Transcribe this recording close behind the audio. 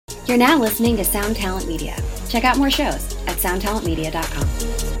You're now listening to Sound Talent Media. Check out more shows at soundtalentmedia.com.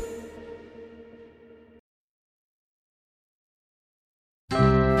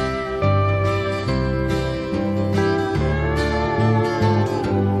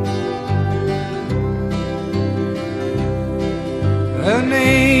 Her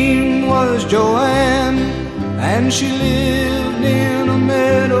name was Joanne, and she lived in a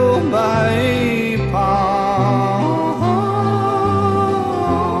meadow by a pond.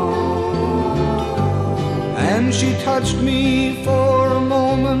 And she touched me for a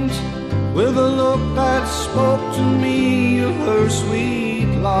moment with a look that spoke to me of her sweet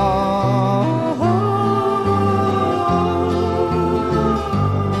love.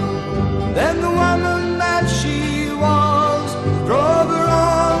 Then the woman that she was drove her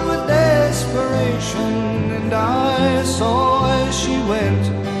on with desperation, and I saw as she went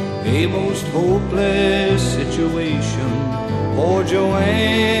a most hopeless situation for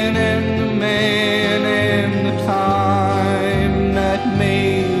Joanne and the man and the time that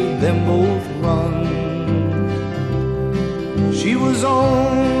made them both run. She was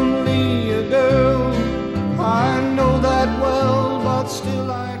only a girl, I know that well, but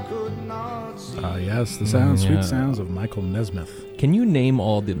still I could not see. Yes, the sweet sounds of Michael Nesmith. Can you name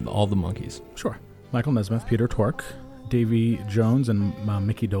all the Monkees? Sure. Michael Nesmith, Peter Tork, Davy Jones, and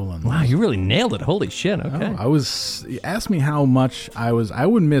Mickey Dolenz. Wow, you really nailed it. Holy shit, okay. Ask me how much I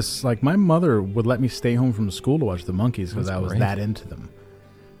would miss, like, my mother would let me stay home from school to watch the Monkees because I was that into them.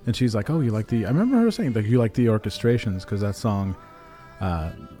 And she's like, oh, you like I remember her saying, like, you like the orchestrations because that song,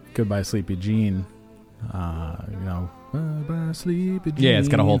 Goodbye Sleepy Jean, Bye Sleepy Jean. Yeah, it's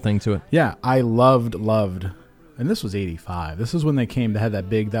got a whole thing to it. Yeah, I loved, and this was 85. This is when they had that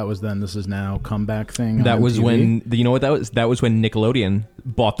big That Was Then, This Is Now comeback thing. That was MTV. when, you know what that was? That was when Nickelodeon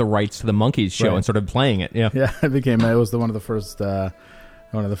bought the rights to the Monkees show and started playing it. Yeah, yeah, it was one of the first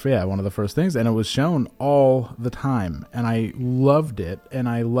things, and it was shown all the time, and I loved it, and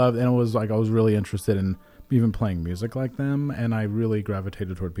it was like I was really interested in even playing music like them, and I really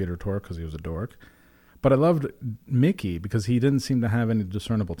gravitated toward Peter Tork because he was a dork. But I loved Mickey because he didn't seem to have any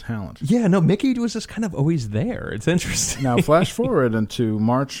discernible talent. Yeah, no, Mickey was just kind of always there. It's interesting. Now, flash forward into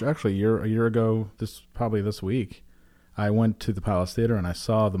March, actually a year ago, probably this week, I went to the Palace Theater and I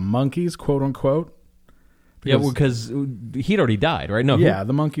saw the Monkees, quote unquote. Because he'd already died, right? No, yeah,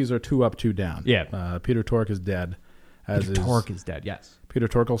 the Monkees are 2 Up, 2 Down. Yeah, Peter Tork is dead. Peter Tork is dead. Yes, Peter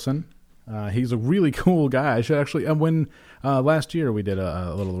Torkelson. He's a really cool guy. I should actually. When last year we did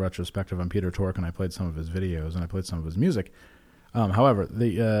a little retrospective on Peter Tork, and I played some of his videos and I played some of his music. However,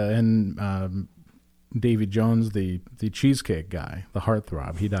 Davy Jones, the cheesecake guy, the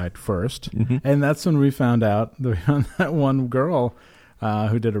heartthrob, he died first, and that's when we found out that one girl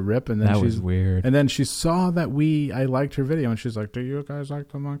who did a rip, and then that was weird. And then she saw that I liked her video, and she's like, "Do you guys like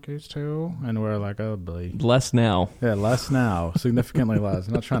the Monkees too?" And we're like, "Oh boy, less now." Yeah, less now, significantly less.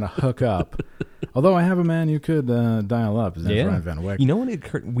 I'm not trying to hook up. Although I have a man you could dial up. His name's Ryan Van Wyck. You know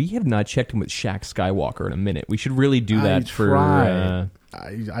what? We have not checked in with Shaq Skywalker in a minute. We should really do that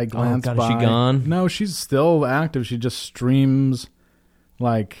I glanced by. Is she gone? No, she's still active. She just streams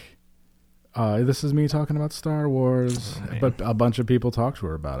like. This is me talking about Star Wars, but a bunch of people talk to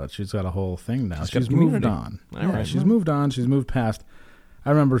her about it. She's got a whole thing now. She's moved on. She's moved on. She's moved past. I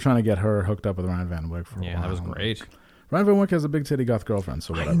remember trying to get her hooked up with Ryan Van Wyck for a while. Yeah, that was great. Ryan Van Wyck has a big titty goth girlfriend,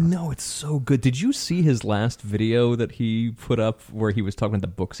 so whatever. I know, it's so good. Did you see his last video that he put up where he was talking about the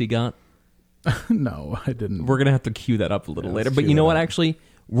books he got? No, I didn't. We're going to have to cue that up a little later. But you know what, actually?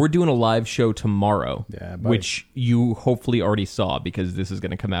 We're doing a live show tomorrow, which you hopefully already saw because this is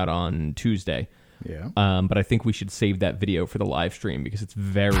going to come out on Tuesday. Yeah. But I think we should save that video for the live stream because it's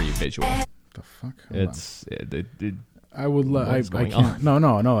very visual. The fuck? I would. I can't.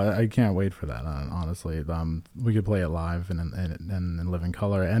 No. I can't wait for that. Honestly, we could play it live and in living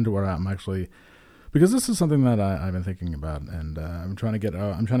color, and where I'm actually. Because this is something that I've been thinking about, and I'm trying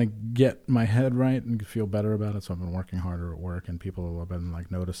to get my head right and feel better about it. So I've been working harder at work, and people have been like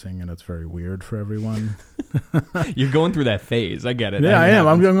noticing, and it's very weird for everyone. You're going through that phase. I get it. Yeah, I am.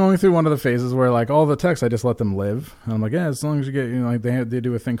 I'm going through one of the phases where like all the text, I just let them live. And I'm like, yeah, as long as you get, like they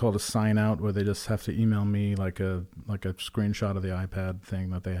do a thing called a sign out where they just have to email me like a screenshot of the iPad thing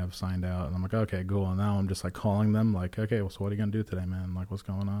that they have signed out, and I'm like, okay, cool. And now I'm just like calling them, like, okay, well, so what are you gonna do today, man? Like, what's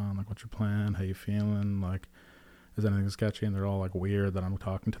going on? Like, what's your plan? How you feeling? Like, is anything sketchy? And they're all like weird that I'm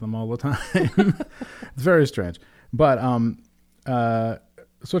talking to them all the time. It's very strange. But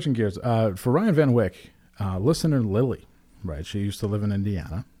switching gears, for Ryan Van Wyck, listener Lily, right? She used to live in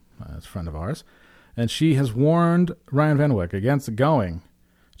Indiana. It's a friend of ours, and she has warned Ryan Van Wyck against going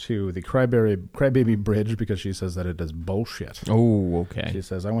to the Crybaby Bridge because she says that it is bullshit. Oh, okay. She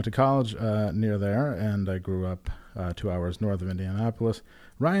says, I went to college near there, and I grew up 2 hours north of Indianapolis.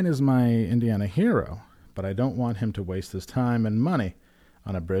 Ryan is my Indiana hero, but I don't want him to waste his time and money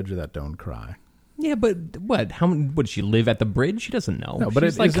on a bridge that don't cry. Yeah, but what? Would she live at the bridge? She doesn't know. No, but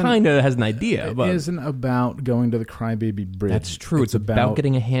she's like kind of has an idea. It but isn't about going to the Crybaby Bridge. That's true. It's about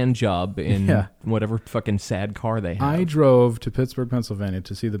getting a hand job in whatever fucking sad car they have. I drove to Pittsburgh, Pennsylvania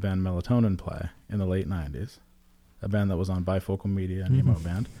to see the band Melatonin play in the late 90s, a band that was on Bifocal Media, an emo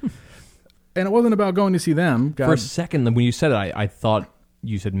band. And it wasn't about going to see them. For a second, when you said it, I thought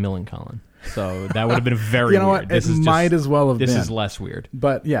you said Millencolin. So that would have been very you know weird. What? It might as well have been. This is less weird.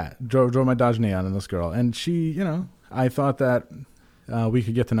 But yeah, drove my Dodge Neon in this girl. And she, I thought that we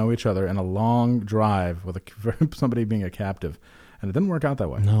could get to know each other in a long drive with somebody being a captive. And it didn't work out that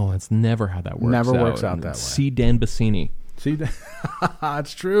way. No, it's never how that works Never works out that way. See Dan Bassini.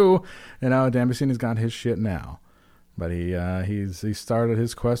 It's true. Dan Bassini's got his shit now. But he started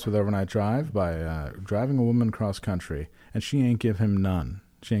his quest with Overnight Drive by driving a woman cross country. And she ain't give him none.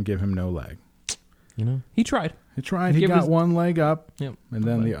 She ain't give him no leg. He tried. He got one leg up, yep, and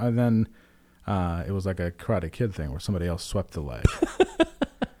then it was like a Karate Kid thing where somebody else swept the leg.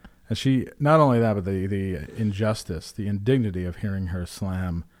 And she, not only that, but the injustice, the indignity of hearing her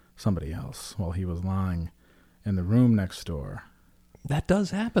slam somebody else while he was lying in the room next door. That does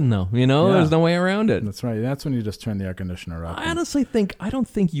happen, though. There's no way around it. That's right. That's when you just turn the air conditioner up. I honestly I don't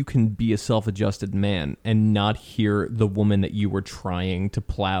think you can be a self-adjusted man and not hear the woman that you were trying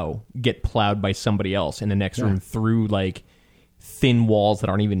to get plowed by somebody else in the next room through, like, thin walls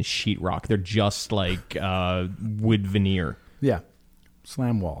that aren't even sheetrock. They're just, like, wood veneer. Yeah.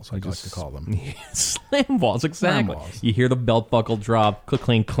 Slam walls, I like to call them. Slam walls, exactly. Slam walls. You hear the belt buckle drop, click,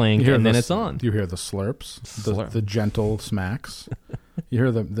 clink, clink, and then it's on. You hear the slurps, the gentle smacks. You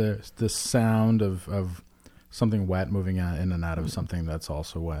hear the sound of something wet moving in and out of something that's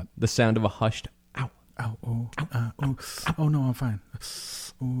also wet. The sound of a hushed ow, ow, oh, oh, oh no, I'm fine.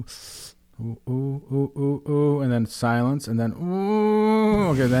 Ooh, ooh, ooh, ooh, ooh, ooh, and then silence, and then ooh.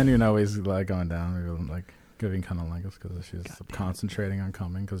 Okay, then he's like going down, like giving cunnilingus because she's concentrating on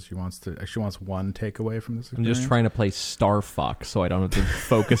coming because she wants one takeaway from this experience. I'm just trying to play Star Fox so I don't have to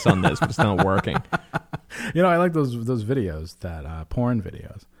focus on this, but it's not working. I like those videos, that porn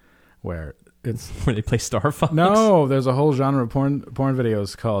videos, where they play Star Fox. No, there's a whole genre of porn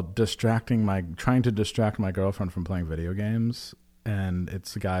videos called trying to distract my girlfriend from playing video games. And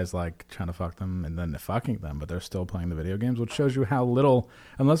it's guys like trying to fuck them and then fucking them, but they're still playing the video games, which shows you how little,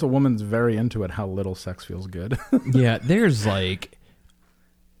 unless a woman's very into it, how little sex feels good. Yeah,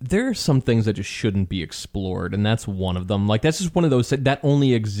 there are some things that just shouldn't be explored, and that's one of them. Like, that's just one of those that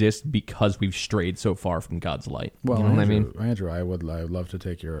only exist because we've strayed so far from God's light. Well, you know what I mean? Andrew, I would love to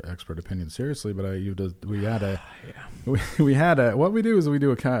take your expert opinion seriously, but what we do is we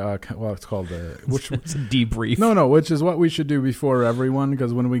do it's called it's a debrief. No, which is what we should do before everyone,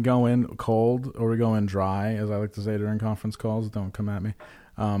 because when we go in cold or we go in dry, as I like to say during conference calls, don't come at me,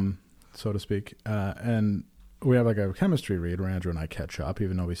 so to speak, and we have like a chemistry read where Andrew and I catch up,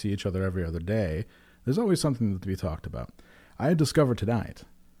 even though we see each other every other day. There's always something to be talked about. I had discovered tonight,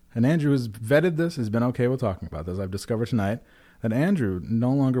 and Andrew has vetted this, has been okay with talking about this. I've discovered tonight that Andrew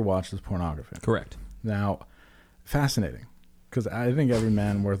no longer watches pornography. Correct. Now, fascinating, because I think every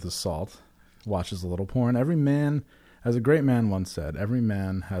man worth his salt watches a little porn. Every man, as a great man once said, every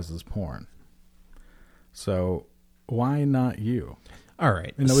man has his porn. So why not you? All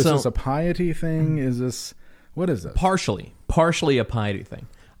right. Is this a piety thing? Is this... What is this? Partially a piety thing.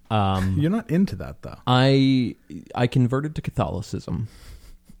 You're not into that, though. I converted to Catholicism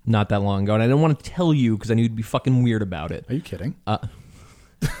not that long ago, and I didn't want to tell you because I knew you'd be fucking weird about it. Are you kidding?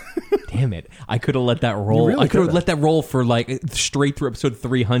 Damn it. I could have let that roll. Really I could have let that roll for like straight through episode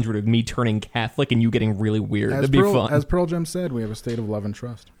 300 of me turning Catholic and you getting really weird. That'd be fun. As Pearl Jam said, we have a state of love and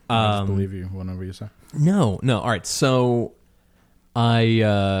trust. I just believe you whenever you say. No. All right. So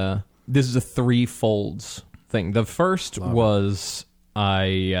this is a three-folds thing. The first was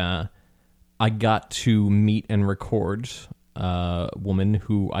I got to meet and record a woman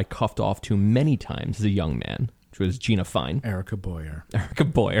who I cuffed off to many times as a young man, which was Gina Fine. Erica Boyer. Erica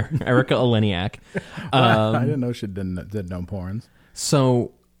Eleniak. I didn't know she did no porns.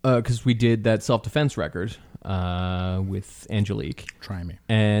 So, because we did that self-defense record with Angelique. Try me.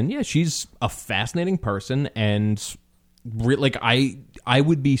 And yeah, she's a fascinating person, and like I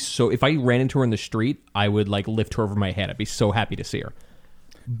would be so, if I ran into her in the street, I would like lift her over my head. I'd be so happy to see her.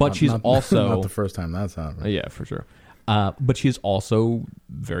 But she's also not the first time that's happened. Yeah, for sure. But she's also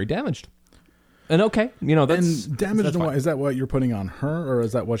very damaged. And okay, that's And damaged that's in fine. what? Is that what you're putting on her, or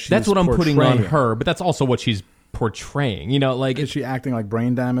is that what she's That's what I'm putting on portraying? her, but that's also what she's portraying. Like Is she acting like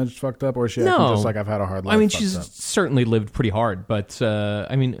brain damaged, fucked up, or is she No. acting just like I've had a hard life? I mean, fucked she's up? certainly lived pretty hard, but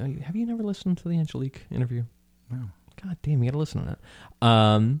have you never listened to the Angelique interview? No. God damn, you got to listen to that.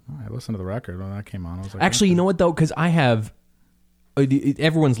 I listened to the record when that came on. I was like, Actually, you know what though? Because I have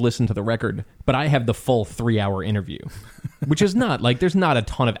everyone's listened to the record, but I have the full 3-hour interview, which is not like there's not a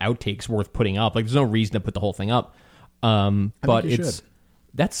ton of outtakes worth putting up. Like there's no reason to put the whole thing up. But you it's should.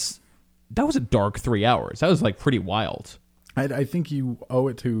 that was a dark 3 hours. That was like pretty wild. I think you owe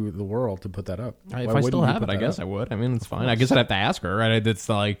it to the world to put that up. If I still have it, I guess I would. I mean, it's fine. I guess I'd have to ask her. Right? It's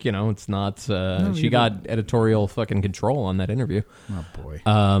like, it's not. She got editorial fucking control on that interview. Oh boy.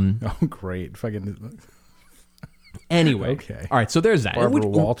 Um, oh great. Fucking. Anyway. Okay. All right. So there's that. Barbara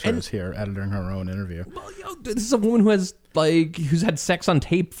And- Walters here editing her own interview. Well, this is a woman who has who's had sex on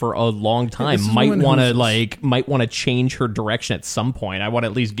tape for a long time. This is a Might woman want to who's- might want to change her direction at some point. I want to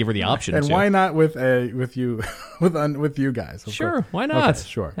at least give her the option. And to. why not with you with you guys? Of Sure, course. why not? Okay,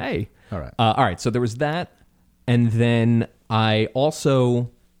 sure. Hey. All right. All right. So there was that, and then I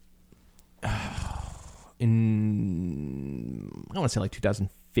also I want to say like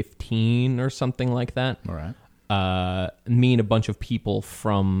 2015 or something like that. All right. Me and a bunch of people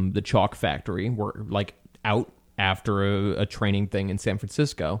from the Chalk Factory were like out after a training thing in San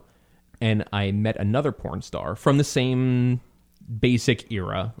Francisco, and I met another porn star from the same basic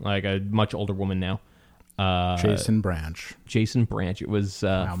era, like a much older woman now. Jason Branch. Jason Branch. It was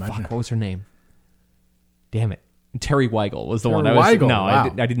imagine. what was her name? Damn it. Terry Weigel was the one. Terry I was, Weigel, no, wow.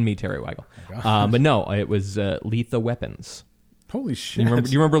 I didn't meet Terry Weigel. But no, it was Lethal Weapons. Holy shit.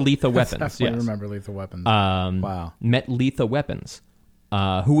 Do you remember Lethal Yes, Weapons? definitely Yes. remember Lethal Weapons. Wow. Met Lethal Weapons,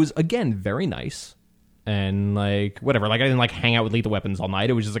 who was, again, very nice. And, like, whatever. Like, I didn't, like, hang out with Lethal Weapons all night.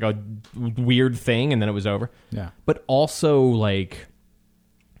 It was just, like, a weird thing, and then it was over. Yeah. But also, like,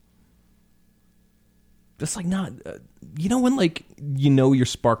 just, like, not... when, like, your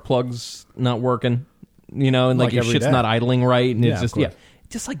spark plug's not working? And, like Like your every shit's day. not idling right? And Yeah, it's of just, yeah. course.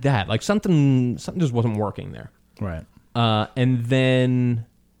 Just like that. Like, something just wasn't working there. Right. And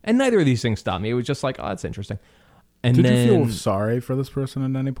neither of these things stopped me. It was just like, oh, that's interesting. And Did then, you feel sorry for this person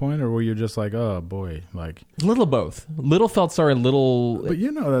at any point, or were you just like, oh boy, like? little both. Little felt sorry, little. But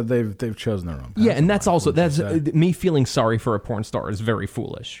you know that they've chosen their own path. Yeah, and that's in life, also would you that's say? me feeling sorry for a porn star is very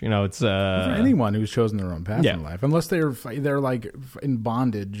foolish. It's for anyone who's chosen their own path Yeah. in life, unless they're like in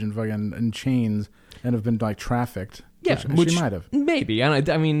bondage and fucking in chains and have been like trafficked. yeah, which she might have. maybe. And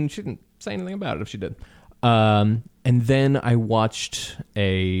I mean, she didn't say anything about it if she did. And then I watched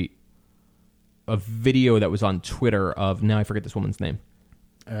a video that was on Twitter of, now I forget this woman's name.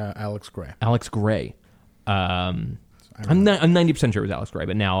 Alex Gray. Alex Gray. I'm 90% sure it was Alex Gray,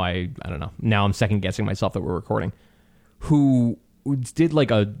 but now I don't know. Now I'm second guessing myself that we're recording. Who did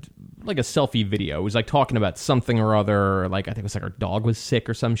like a selfie video. It was like talking about something or other. Like I think it was like her dog was sick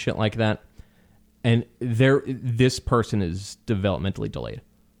or some shit like that. And this person is developmentally delayed.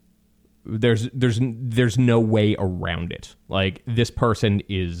 There's no way around it. Like this person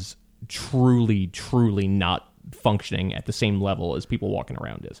is truly not functioning at the same level as people walking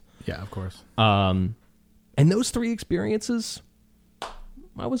around is. Yeah, of course. And those three experiences,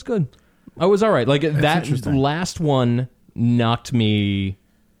 I was good. I was all right. Like that interesting. last one knocked me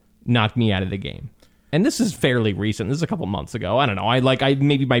out of the game. And this is fairly recent. This is a couple months ago. I don't know. I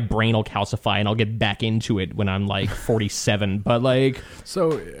maybe my brain will calcify and I'll get back into it when I'm like 47. But like,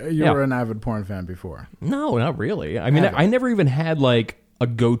 So you Yeah. were an avid porn fan before, no, not really. I mean, Ever. I never even had like a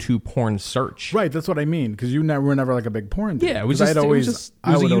go-to porn search. right? That's what I mean. Because you were never like a big porn dude. Yeah, it was 'Cause just, I'd always, it was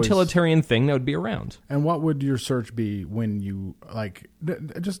I a would always- utilitarian thing that would be around. And what would your search be when you like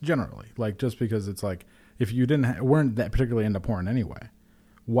just generally, like just because it's like if you weren't that particularly into porn anyway,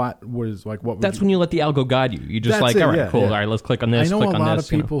 what was like what? Would That's when you let the algo guide you. You just That's like, it, all right, yeah, cool. yeah. All right, let's click on this. I know click a on lot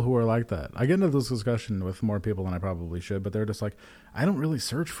this, of people who are like that. I get into this discussion with more people than I probably should, but they're just like, I don't really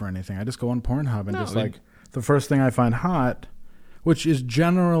search for anything. I just go on Pornhub and just like the first thing I find hot, which is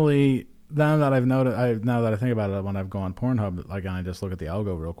generally now that I think about it, when I go on Pornhub, like and I just look at the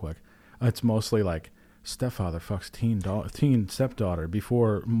algo real quick, it's mostly like stepfather fucks teen stepdaughter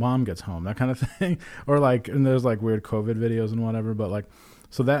before mom gets home, that kind of thing, or like, and there's like weird COVID videos and whatever, but like,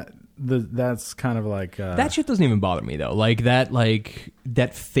 so that's kind of like that shit doesn't even bother me though. Like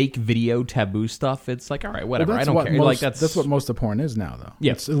that fake video taboo stuff. It's like, all right, whatever. I don't care. Like that's what most of porn is now, though.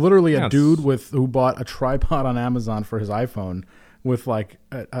 Yeah. It's literally a Yeah, dude who bought a tripod on Amazon for his iPhone with like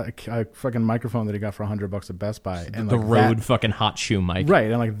a fucking microphone that he got for $100 at Best Buy, and the like Rode that, fucking hot shoe mic. right,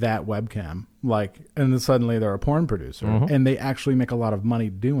 and like that webcam Like, and then suddenly they're a porn producer, and they actually make a lot of money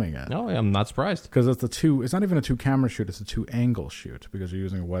doing it. No, I'm not surprised. Because it's not even a 2-camera shoot, it's a 2-angle shoot, because you're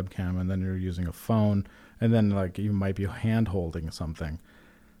using a webcam and then you're using a phone, and then like you might be hand holding something.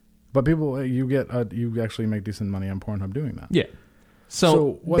 But people, you actually make decent money on Pornhub doing that. Yeah.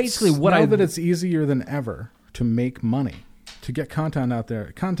 So basically, that it's easier than ever to make money, to get content out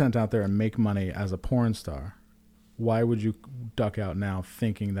there and make money as a porn star. Why would you duck out now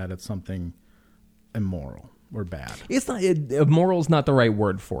thinking that it's something immoral or bad? It's not. Immoral is not the right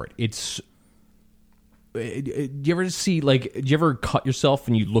word for it. It's. Do you ever do you ever cut yourself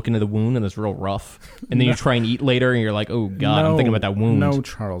and you look into the wound and it's real rough, and then you try and eat later and you're like, oh God, I'm thinking about that wound. No,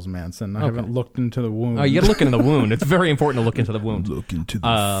 Charles Manson. I haven't looked into the wound. Oh, you gotta look into the wound. It's very important to look into the wound. Look into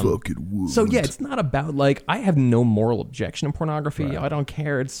the fucking wound. So yeah, it's not about like, I have no moral objection to pornography. Right. I don't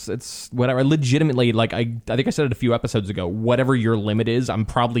care. It's whatever. I legitimately, like, I think I said it a few episodes ago. Whatever your limit is, I'm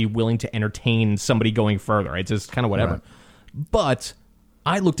probably willing to entertain somebody going further. It's just kind of whatever. Right. But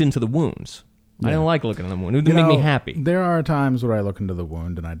I looked into the wounds. I don't like looking at the wound. It would make me happy. There are times where I look into the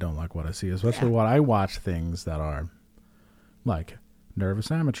wound and I don't like what I see, especially when I watch things that are like nervous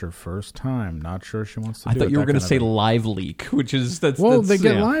amateur, first time, not sure she wants to do it. I thought you were going to say live leak, which is that's they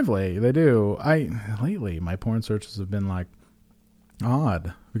get lively. They do. Lately my porn searches have been like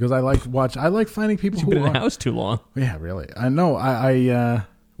odd because I like finding people who've been in the house too long. Yeah, really. I know. I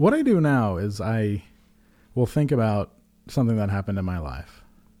what I do now is I will think about something that happened in my life.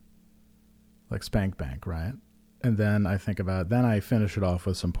 Like Spank Bank, right? And then I finish it off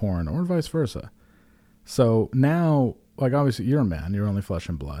with some porn or vice versa. So now, like, obviously you're a man, you're only flesh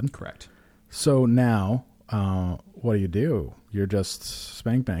and blood. Correct. So now, what do? You're just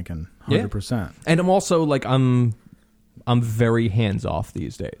Spank Banking 100%. Yeah. And I'm also like, I'm very hands off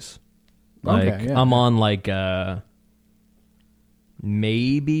these days. Like, okay, yeah, I'm on like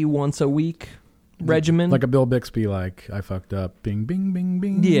maybe once a week regimen, like a Bill Bixby, like I fucked up, bing, bing, bing,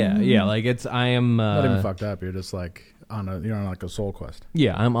 bing. Yeah. Like I am not even fucked up. You're just like you're on like a soul quest.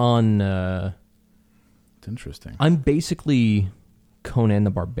 Yeah, I'm on. It's interesting. I'm basically Conan the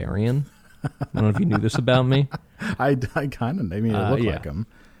Barbarian. I don't know if you knew this about me. I kind of. I mean, I look like him.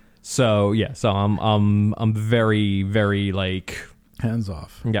 So yeah, I'm very, very like hands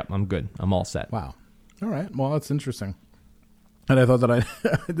off. Yeah, I'm good. I'm all set. Wow. All right. Well, that's interesting. And I thought that I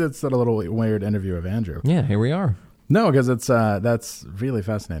did a little weird interview of Andrew. Yeah, here we are. No, because it's that's really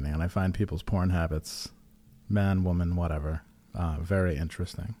fascinating, and I find people's porn habits, man, woman, whatever, very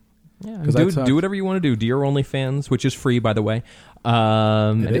interesting. Yeah, do whatever you want to do. Do your OnlyFans, which is free, by the way.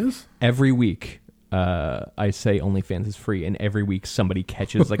 It is? Every week, I say OnlyFans is free, and every week somebody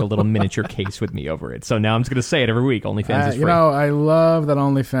catches like a little miniature case with me over it. So now I'm just going to say it every week. OnlyFans is free. I love that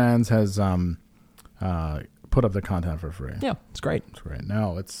OnlyFans has put up the content for free. Yeah, it's great. It's great.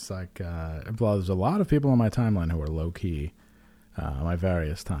 No, it's like, there's a lot of people on my timeline who are low-key, my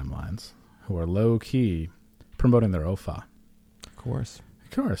various timelines, who are low-key promoting their OFA. Of course,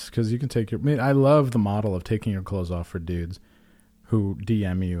 because you can take I love the model of taking your clothes off for dudes who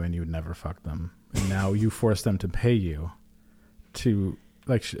DM you and you would never fuck them. And now you force them to pay you to,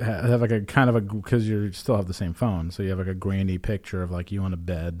 like, have like a kind of because you still have the same phone, so you have like a grainy picture of like you on a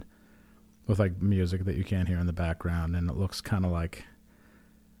bed with like music that you can't hear in the background, and it looks kind of like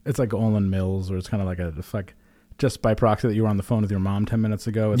it's like Olin Mills, or it's kind of like it's like just by proxy that you were on the phone with your mom 10 minutes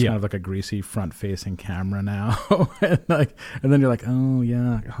ago. It's kind of like a greasy front-facing camera now, and then you're like, oh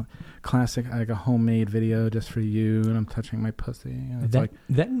yeah, classic, like a homemade video just for you, and I'm touching my pussy.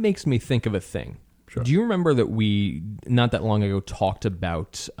 That makes me think of a thing. Sure. Do you remember that we not that long ago talked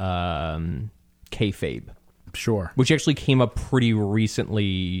about kayfabe? Sure. Which actually came up pretty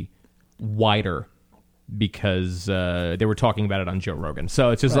recently. Wider because they were talking about it on Joe Rogan, so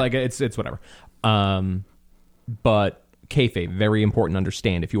it's just like it's whatever. But kayfabe, very important to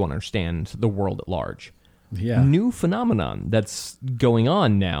understand if you want to understand the world at large. Yeah, new phenomenon that's going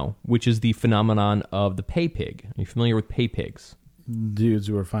on now, which is the phenomenon of the pay pig. Are you familiar with pay pigs? Dudes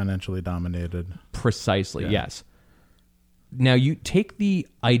who are financially dominated. Precisely. Yeah. Yes. Now you take the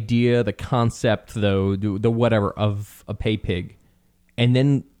idea, the concept, though, the whatever of a pay pig, and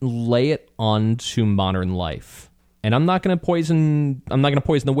then lay it onto modern life. And I'm not going to poison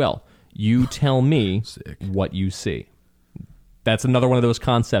the well. You tell me what you see. That's another one of those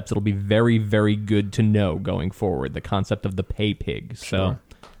concepts. It'll be very, very good to know going forward, the concept of the pay pig. So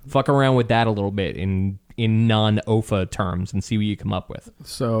fuck around with that a little bit in non-OFA terms and see what you come up with.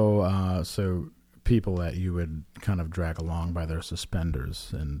 So people that you would kind of drag along by their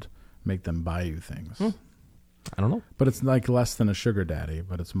suspenders and make them buy you things. I don't know. But it's like less than a sugar daddy,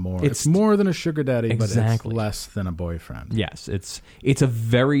 but it's more. It's more than a sugar daddy, exactly. But it's less than a boyfriend. Yes, it's a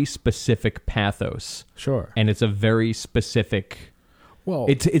very specific pathos. Sure. And it's a very specific. Well,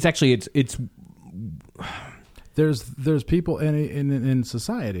 it's actually. There's people in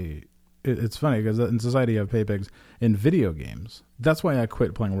society. It's funny because in society you have pay pigs in video games. That's why I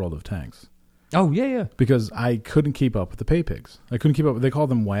quit playing World of Tanks. Oh yeah. Because I couldn't keep up with the pay pigs. I couldn't keep up. They call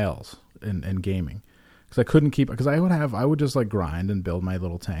them whales in gaming. Because I couldn't keep. Because I would just like grind and build my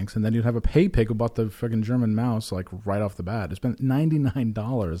little tanks, and then you'd have a pay pig who bought the fucking German mouse like right off the bat. It spent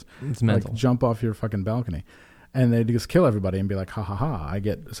 $99. It's mental. Like, jump off your fucking balcony. And they'd just kill everybody and be like, ha ha ha, I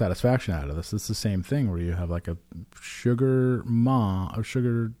get satisfaction out of this. It's the same thing where you have like a sugar mommy.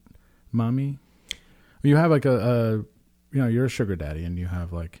 You have like you're a sugar daddy and you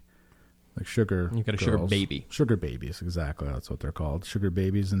have like sugar You got a girls. sugar baby. Sugar babies, exactly. That's what they're called. Sugar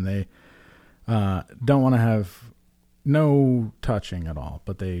babies. And they don't want to have no touching at all,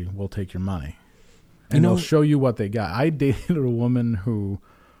 but they will take your money. And they'll show you what they got. I dated a woman who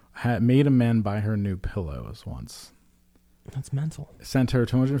made a man buy her new pillows once. That's mental. Sent her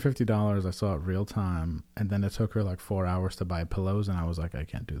 $250. I saw it real time, and then it took her like 4 hours to buy pillows, and I was like, I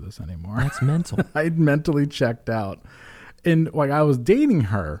can't do this anymore. That's mental. I mentally checked out, and like I was dating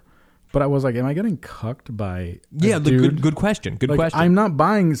her, but I was like, am I getting cucked by? Good question. Good question. I'm not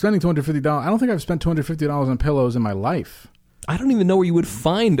spending $250. I don't think I've spent $250 on pillows in my life. I don't even know where you would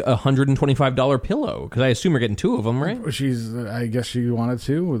find a $125 pillow because I assume you're getting two of them, right? I guess she wanted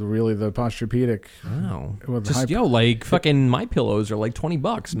to with really the Posturepedic. Wow. Like fucking my pillows are like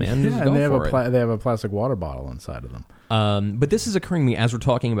 $20, man. Yeah, and they have a plastic water bottle inside of them. But this is occurring to me as we're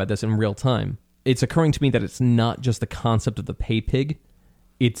talking about this in real time. It's occurring to me that it's not just the concept of the pay pig.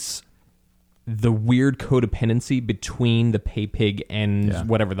 It's the weird codependency between the pay pig and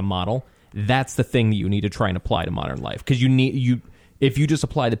whatever the model. That's the thing that you need to try and apply to modern life. Because if you just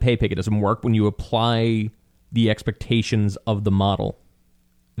apply the pay pig, it doesn't work. When you apply the expectations of the model,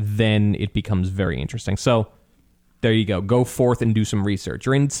 then it becomes very interesting. So there you go. Go forth and do some research.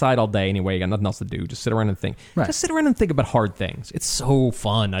 You're inside all day anyway. You got nothing else to do. Just sit around and think. Right. Just sit around and think about hard things. It's so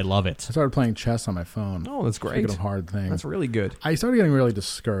fun. I love it. I started playing chess on my phone. Oh, that's great. Thinking of hard things. That's really good. I started getting really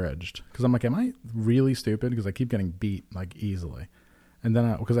discouraged because I'm like, am I really stupid? Because I keep getting beat like easily. And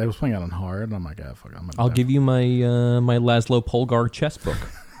then, because I was playing out on hard, and I'm like, fuck, I'll give you my my Laszlo Polgar chess book.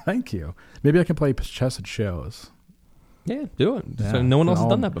 Thank you. Maybe I can play chess at shows. Yeah, do it. Yeah. So no one else has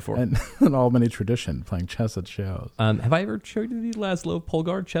done that before. And an Albany tradition, playing chess at shows. Have I ever showed you the Laszlo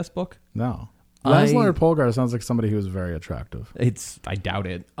Polgar chess book? No. Laszlo or Polgar sounds like somebody who's very attractive. I doubt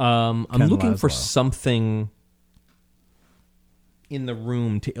it. I'm looking for something in the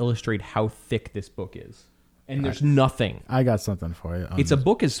room to illustrate how thick this book is. And there's nothing. I got something for you. It's a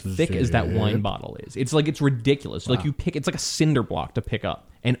book as thick as that wine bottle is. It's like it's ridiculous. Wow. Like it's like a cinder block to pick up,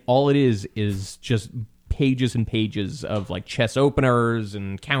 and all it is just pages and pages of like chess openers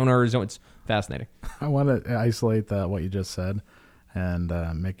and counters. Oh, it's fascinating. I want to isolate what you just said and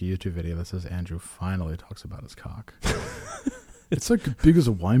make a YouTube video that says Andrew finally talks about his cock. It's like as big as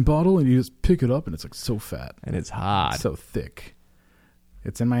a wine bottle, and you just pick it up, and it's like so fat and it's hot, so thick.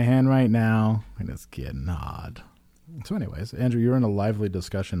 It's in my hand right now, and it's getting hot. So anyways, Andrew, you're in a lively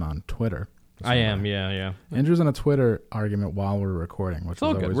discussion on Twitter. I am, yeah. Andrew's in a Twitter argument while we're recording. Which it's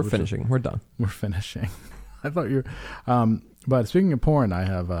all good. We're finishing. We're done. We're finishing. I thought you were... but speaking of porn, I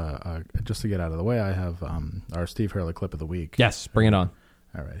have, just to get out of the way, I have our Steve Hurley clip of the week. Yes, bring it on.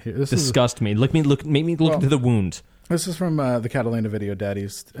 All right. Disgust me. Make me look into the wound. This is from the Catalina Video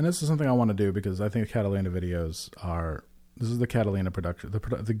Daddies, and this is something I want to do because I think Catalina videos are... This is the Catalina production,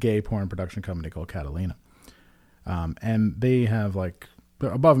 the gay porn production company called Catalina, and they have like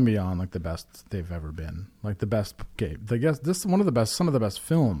above and beyond like the best they've ever been, like the best gay. I guess this is some of the best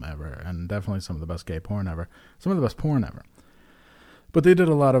film ever, and definitely some of the best gay porn ever, some of the best porn ever. But they did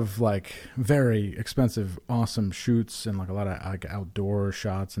a lot of like very expensive, awesome shoots and like a lot of like outdoor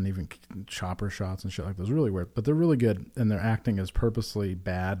shots and even chopper shots and shit like those. Really weird, but they're really good, and their acting is purposely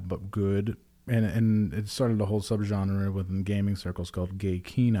bad but good. And it started a whole subgenre within gaming circles called gay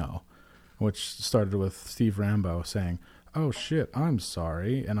kino, which started with Steve Rambo saying, "Oh shit, I'm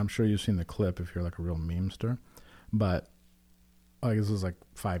sorry," and I'm sure you've seen the clip if you're like a real memester. But like this was like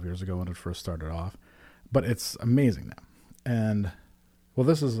 5 years ago when it first started off, but it's amazing now. And well,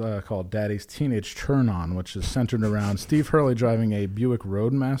 this is called Daddy's Teenage Turn-On, which is centered around Steve Hurley driving a Buick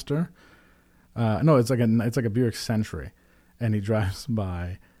Roadmaster. No, it's like a Buick Century, and he drives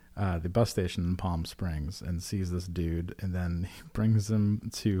by the bus station in Palm Springs and sees this dude, and then he brings him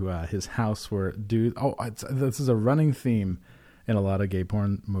to his house where this is a running theme in a lot of gay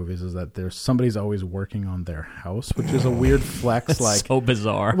porn movies is that there's somebody's always working on their house, which is a weird flex. Like so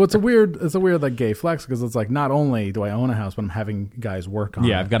bizarre. Well, it's a weird like gay flex because it's like not only do I own a house, but I'm having guys work on it.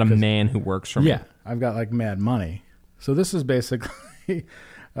 Yeah, I've got a man who works for me. Yeah, I've got like mad money. So this is basically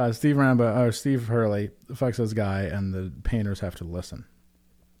Steve Hurley fucks this guy, and the painters have to listen.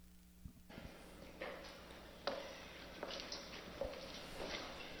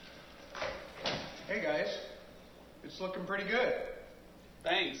 Hey guys, it's looking pretty good.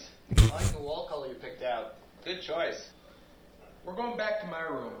 Thanks. I like the wall color you picked out. Good choice. We're going back to my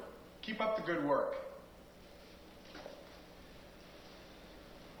room. Keep up the good work.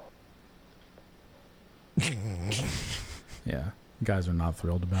 Yeah, guys are not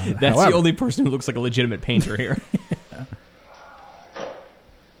thrilled about it. That's However, the only person who looks like a legitimate painter here.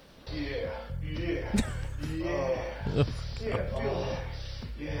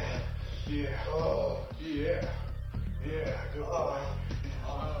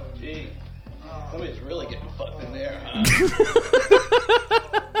 Gee, somebody's really getting fucked in there, huh?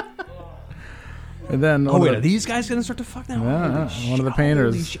 And then Oh, wait, are these guys going to start to fuck now? Yeah, Holy one of the shit,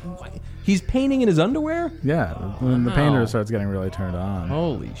 painters. holy shit. What? He's painting in his underwear? Yeah, when the painter starts getting really turned on.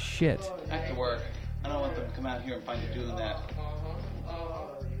 Holy shit. Back to work. I don't want them to come out here and find you doing that.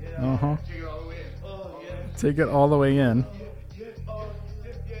 Uh-huh. Take it all the way in.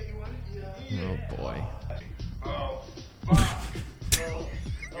 Oh, boy.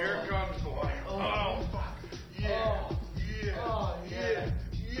 Here it comes, boy. Oh, fuck. Yeah.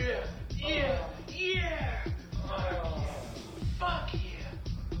 Fuck yeah.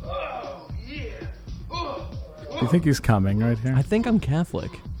 Oh, yeah. Oh. You think he's coming right here? I think I'm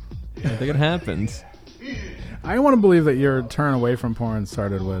Catholic. I think it happens. I want to believe that your turn away from porn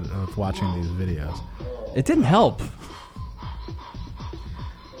started with watching these videos. It didn't help.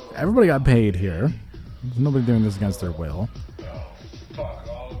 Everybody got paid here. There's nobody doing this against their will. Fuck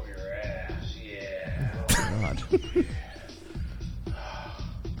all over your ass, yeah. God.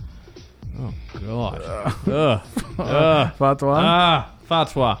 Oh, God. Ugh. Fatwa?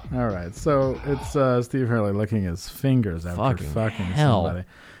 Fatwa. All right, so it's Steve Hurley licking his fingers after fucking hell. somebody.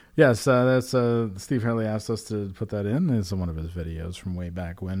 Yes, that's Steve Hurley asked us to put that in. It's one of his videos from way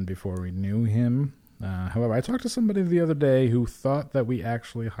back when, before we knew him. However, I talked to somebody the other day who thought that we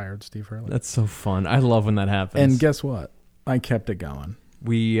actually hired Steve Hurley. That's so fun. I love when that happens. And guess what? I kept it going. So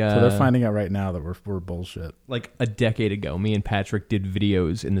they're finding out right now that we're bullshit. Like a decade ago, me and Patrick did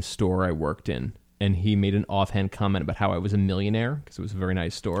videos in the store I worked in, and he made an offhand comment about how I was a millionaire because it was a very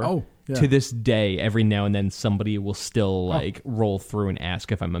nice store. Oh, yeah. To this day, every now and then somebody will still like roll through and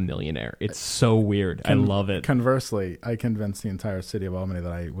ask if I'm a millionaire. It's so weird. I love it. Conversely, I convinced the entire city of Albany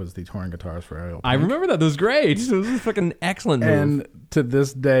that I was the touring guitarist for Ariel Pink. I remember that. That was great. It was a fucking excellent move. And to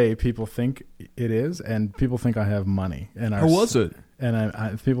this day, people think it is, and people think I have money. And How was it?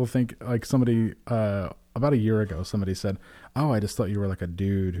 And people think, like somebody, about a year ago, somebody said, "Oh, I just thought you were like a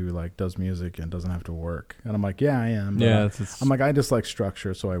dude who like does music and doesn't have to work." And I'm like, "Yeah, I am." But Yeah, I'm like, I just like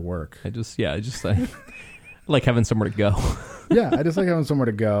structure, so I work. I like having somewhere to go. Yeah, I just like having somewhere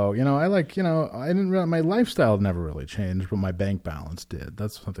to go. You know, I didn't really, my lifestyle never really changed, but my bank balance did.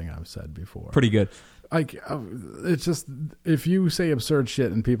 That's something I've said before. Pretty good. Like, it's just, if you say absurd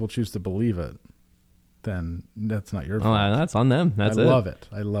shit and people choose to believe it, then that's not your fault. Well, that's on them. That's I it. love it.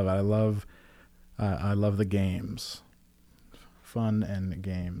 I love the games. Fun and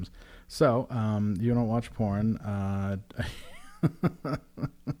games. So, you don't watch porn.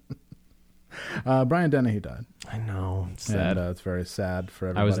 Brian Dennehy died. I know. It's sad. And it's very sad for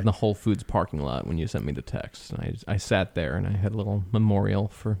everybody. I was in the Whole Foods parking lot when you sent me the text. And I sat there and I had a little memorial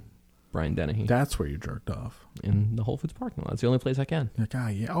for Brian Dennehy. That's where you jerked off. In the Whole Foods parking lot. It's the only place I can. Like,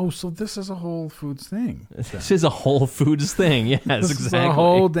 yeah. Oh, so this is a Whole Foods thing. This is a Whole Foods thing. Yes, This exactly. is a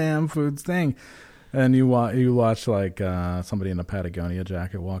whole damn Foods thing. And you watch like somebody in a Patagonia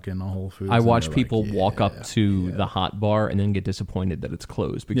jacket walk in the Whole Foods. I and watch they're people like, walk up to the hot bar and then get disappointed that it's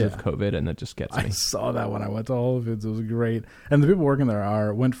closed because of COVID, and that just gets me. I saw that when I went to Whole Foods. It was great. And the people working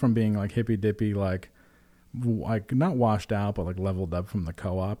there went from being like hippy dippy, like not washed out, but like leveled up from the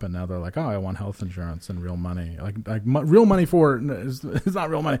co-op, and now they're like, oh, I want health insurance and real money, real money for it's not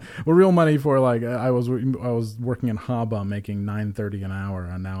real money, but real money for like I was working in Haba making $9.30 an hour,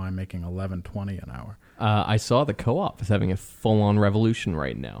 and now I'm making $11.20 an hour. I saw the co-op is having a full-on revolution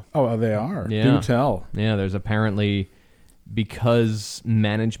right now. Oh, they are. Yeah. Do tell. Yeah, there's apparently, because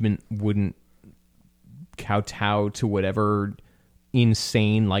management wouldn't kowtow to whatever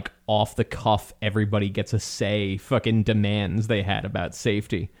insane, like off the cuff, everybody gets a say fucking demands they had about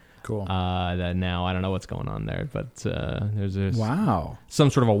safety. Cool. That now I don't know what's going on there, but there's Wow. some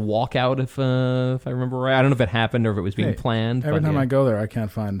sort of a walkout, if I remember right. I don't know if it happened or if it was being planned. Every but time yeah. I go there, I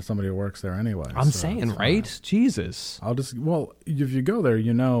can't find somebody who works there anyway. I'm so saying, it's right? fine. Jesus. If you go there,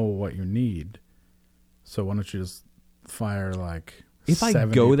 you know what you need. So why don't you just fire like If I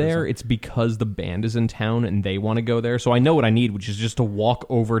 70%? go there, it's because the band is in town and they want to go there. So I know what I need, which is just to walk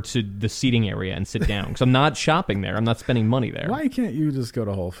over to the seating area and sit down. Because I'm not shopping there. I'm not spending money there. Why can't you just go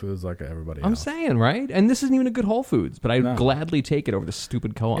to Whole Foods like everybody I'm else? saying, right? And this isn't even a good Whole Foods, but I'd No. gladly take it over the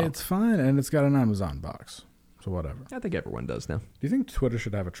stupid co-op. It's fine, and it's got an Amazon box. So whatever. I think everyone does now. Do you think Twitter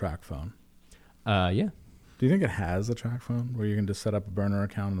should have a track phone? Yeah. Do you think it has a track phone where you can just set up a burner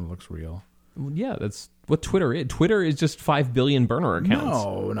account and it looks real? Well, yeah, that's what Twitter is. Twitter is just 5 billion burner accounts.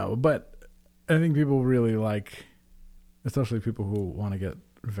 No, but I think people really like, especially people who want to get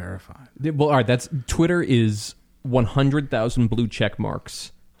verified. Well, all right, Twitter is 100,000 blue check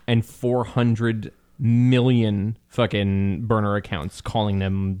marks and 400 million fucking burner accounts calling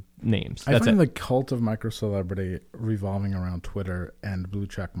them names. I That's find it. the cult of micro-celebrity revolving around Twitter and blue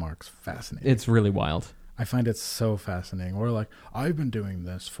check marks fascinating. It's really wild. I find it so fascinating. We're like, I've been doing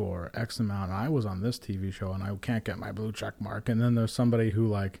this for X amount. I was on this TV show and I can't get my blue check mark. And then there's somebody who,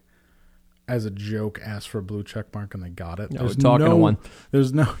 like, as a joke, asked for a blue check mark and they got it. Yeah, we're talking to one.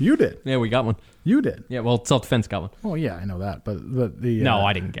 There's no. You did. Yeah, we got one. You did. Yeah, well, self-defense got one. Oh yeah, I know that. But the No,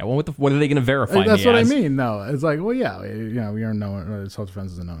 I didn't get one. What are they going to verify That's me what as? I mean. No, it's like, well, yeah, we are known.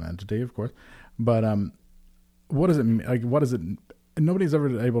 Self-defense is a known entity, of course. But what does it mean? Like, what is it? Nobody's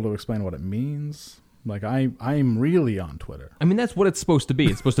ever able to explain what it means. Like, I'm really on Twitter. I mean, that's what it's supposed to be.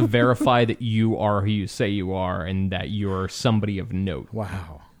 It's supposed to verify that you are who you say you are and that you're somebody of note.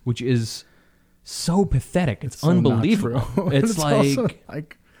 Wow, Which is so pathetic. It's so not unbelievable. true. It's like, also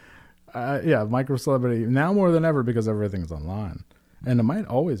like, yeah, micro-celebrity now more than ever because everything's online, and it might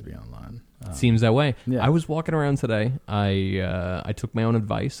always be online. it seems that way. Yeah. I was walking around today. I took my own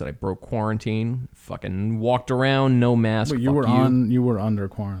advice that I broke quarantine. Fucking walked around, no mask. But Fuck you were under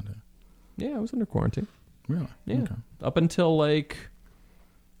quarantine. Yeah, I was under quarantine. Really? Yeah, Okay. up until like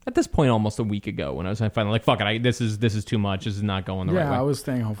at this point almost a week ago when I was finally like, fuck it, this is too much. This is not going the right way. I was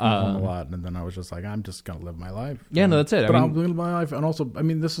staying home from home a lot, and then I was just like, I'm just gonna live my life. Yeah, no, that's it. But I I'll mean, live my life, and also, I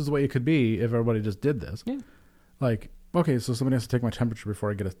mean, this is the way it could be if everybody just did this. Yeah. Like, okay, so somebody has to take my temperature before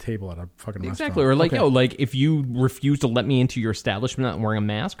I get a table at a fucking exactly. restaurant. Or like, Okay. yo, like if you refuse to let me into your establishment not wearing a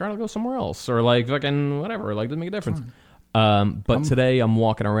mask, I'll go somewhere else. Or like fucking whatever. Like, doesn't make a difference. But today I'm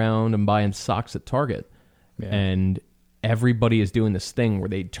walking around and buying socks at Target, and everybody is doing this thing where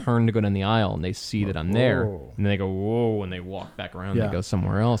they turn to go down the aisle and they see that I'm there, Whoa. and they go whoa, and they walk back around. Yeah. They go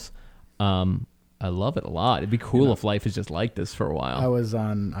somewhere else. I love it a lot. It'd be cool if life is just like this for a while. I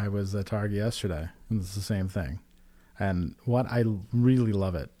was at Target yesterday, and it's the same thing. And what I really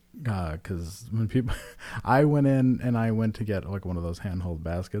love it, because when people, I went in and I went to get like one of those handhold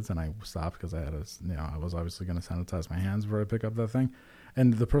baskets, and I stopped because I had I was obviously going to sanitize my hands before I pick up that thing.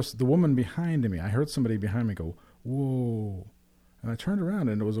 And the woman behind me, I heard somebody behind me go, whoa. And I turned around,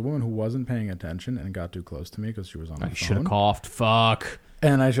 and it was a woman who wasn't paying attention and got too close to me because she was on the I phone. should have coughed. Fuck.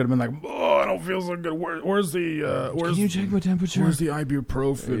 And I should have been like, oh, I don't feel so good. Where's the Can you check my temperature? Where's the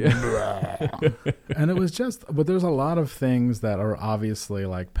ibuprofen? And it was just, but there's a lot of things that are obviously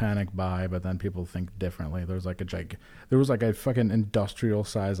like panic buy, but then people think differently. There was like a fucking industrial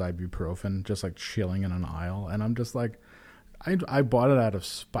size ibuprofen just like chilling in an aisle, and I'm just like, I bought it out of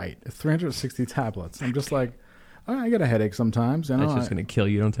spite. 360 tablets. I'm just like, I get a headache sometimes. You know, That's just gonna kill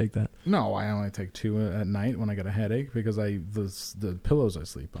you. Don't take that. No, I only take 2 at night when I get a headache because the pillows I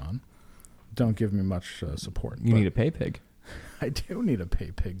sleep on don't give me much support. You need a pay pig. I do need a pay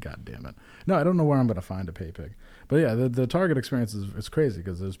pig, goddammit. No, I don't know where I'm going to find a pay pig. But yeah, the Target experience is crazy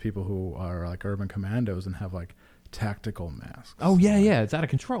because there's people who are like urban commandos and have like tactical masks. Oh yeah, yeah. It's out of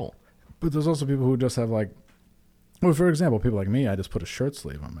control. But there's also people who just have like, well, for example, people like me, I just put a shirt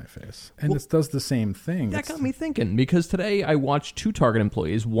sleeve on my face. And it does the same thing. That got me thinking because today I watched 2 Target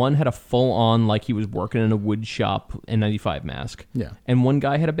employees. One had a full on, like he was working in a wood shop N95 mask. Yeah. And one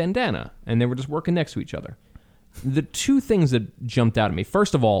guy had a bandana, and they were just working next to each other. The 2 things that jumped out at me.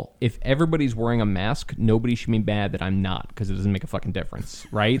 First of all, if everybody's wearing a mask, nobody should be mad that I'm not because it doesn't make a fucking difference,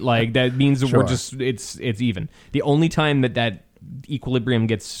 right? Like that means that Sure. we're just it's even. The only time that equilibrium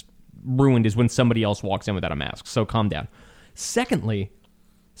gets ruined is when somebody else walks in without a mask. So calm down. Secondly,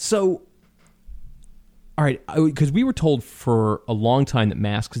 all right, because we were told for a long time that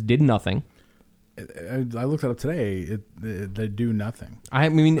masks did nothing. I looked it up today. They do nothing. I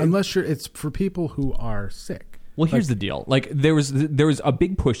mean, Unless it's for people who are sick. well, here's the deal. Like there was a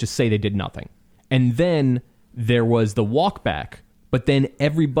big push to say they did nothing, and then there was the walk back But then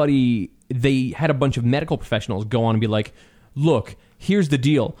they had a bunch of medical professionals go on and be like, look, here's the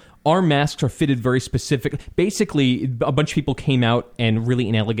deal. Our masks are fitted very specific. Basically, a bunch of people came out and really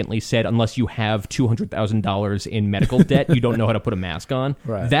inelegantly said, unless you have $200,000 in medical debt, you don't know how to put a mask on.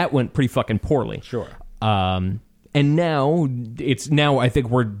 Right. That went pretty fucking poorly. Sure. And now I think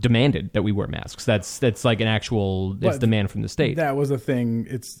we're demanded that we wear masks. That's like an actual demand from the state. That was a thing.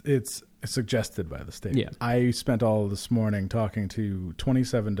 It's suggested by the state. Yeah. I spent all of this morning talking to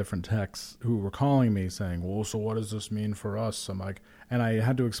 27 different techs who were calling me saying, well, so what does this mean for us? I'm like, and I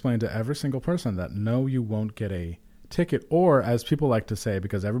had to explain to every single person that no, you won't get a ticket, or as people like to say,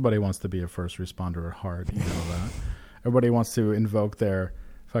 because everybody wants to be a first responder at heart, you know that. Everybody wants to invoke their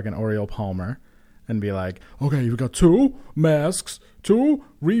fucking Oriole Palmer and be like, okay, you've got 2 masks, 2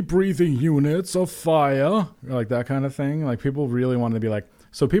 rebreathing units of fire, like that kind of thing. Like people really want to be like,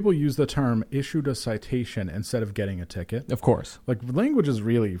 so people use the term issued a citation instead of getting a ticket. Of course. Like language is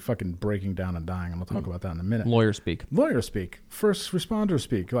really fucking breaking down and dying. And we'll talk about that in a minute. Lawyer speak. Lawyer speak. First responder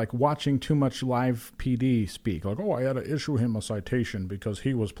speak. Like watching too much live PD speak. Like, oh, I had to issue him a citation because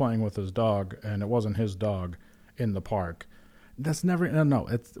he was playing with his dog and it wasn't his dog in the park. That's never, no.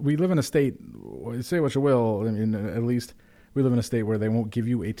 We live in a state, say what you will, I mean, at least we live in a state where they won't give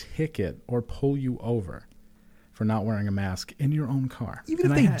you a ticket or pull you over for not wearing a mask in your own car. Even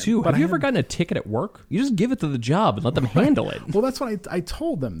if they do, have you ever gotten a ticket at work? You just give it to the job and let them handle it. Well, that's what I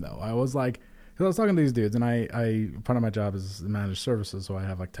told them, though. I was like, because I was talking to these dudes, and I part of my job is managed services, so I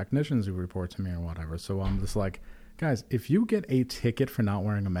have like technicians who report to me or whatever. So I'm just like, guys, if you get a ticket for not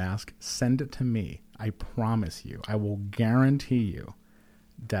wearing a mask, send it to me. I promise you. I will guarantee you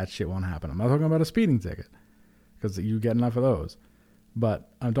that shit won't happen. I'm not talking about a speeding ticket, because you get enough of those. But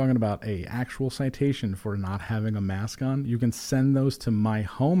I'm talking about a actual citation for not having a mask on. You can send those to my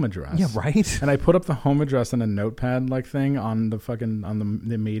home address. Yeah, right. And I put up the home address in a notepad like thing on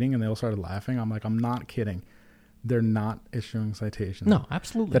the meeting, and they all started laughing. I'm like, I'm not kidding. They're not issuing citations. No,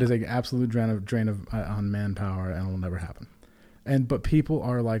 absolutely. That is an absolute drain of on manpower, and it will never happen. But people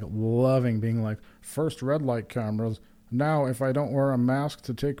are like loving being like, first red light cameras. Now, if I don't wear a mask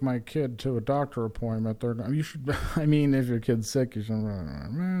to take my kid to a doctor appointment, you should. I mean, if your kid's sick, you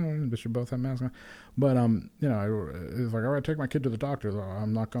should both have masks on. But it's like, all right, take my kid to the doctor.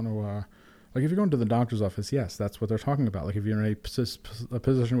 I'm not going to. Like, if you're going to the doctor's office, yes, that's what they're talking about. Like, if you're in a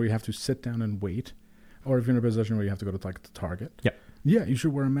position where you have to sit down and wait, or if you're in a position where you have to go to like the Target, yeah, you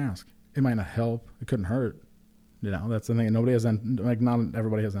should wear a mask. It might not help. It couldn't hurt. You know, that's the thing. Nobody has, like, not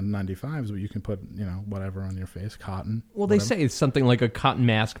everybody has N95s, but you can put, whatever on your face, cotton. Well, whatever. they say it's something like a cotton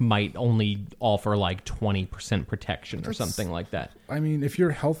mask might only offer like 20% protection or something like that. I mean, if you're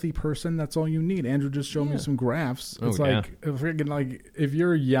a healthy person, that's all you need. Andrew just showed me some graphs. It's if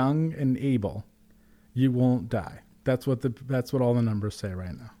you're young and able, you won't die. That's what all the numbers say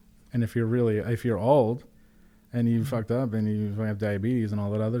right now. And if you're old, and you fucked up and you have diabetes and all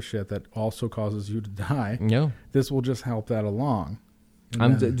that other shit that also causes you to die, this will just help that along.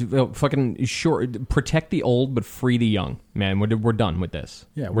 Fucking sure. Protect the old, but free the young. Man, we're done with this.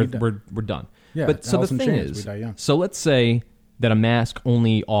 Yeah, we're done. Yeah, but so Allison the thing Chains, is, we die young. so let's say that a mask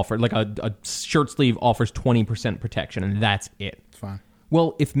only offers, like a shirt sleeve offers 20% protection, and that's it. It's fine.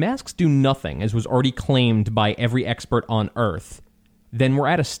 Well, if masks do nothing, as was already claimed by every expert on Earth, then we're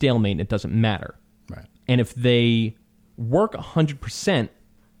at a stalemate and it doesn't matter. Right. And if they work 100%,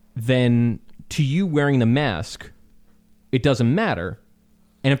 then to you wearing the mask, it doesn't matter.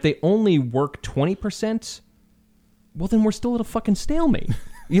 And if they only work 20%, well, then we're still at a fucking stalemate.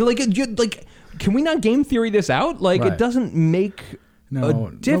 Can we not game theory this out? Like, right. It doesn't make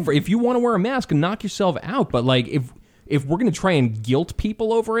a difference. If you want to wear a mask and knock yourself out, but like, if we're going to try and guilt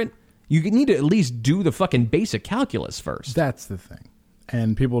people over it, you need to at least do the fucking basic calculus first. That's the thing.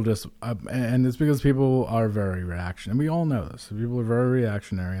 And people just, and it's because people are very reactionary. And we all know this. People are very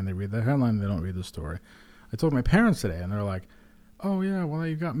reactionary, and they read the headline, and they don't read the story. I told my parents today, and they're like, "Oh yeah, well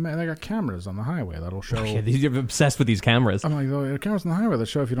they got cameras on the highway that'll show." Yeah, you're obsessed with these cameras. I'm like, "Oh, there are cameras on the highway that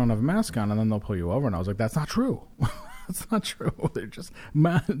show if you don't have a mask on, and then they'll pull you over." And I was like, "That's not true. That's not true. They're just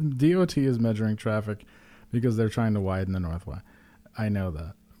DOT is measuring traffic because they're trying to widen the Northway. I know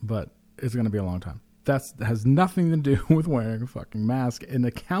that, but it's going to be a long time." That has nothing to do with wearing a fucking mask in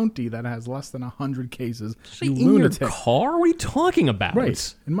a county that has less than 100 cases. You in lunatic. Your car? What are you talking about?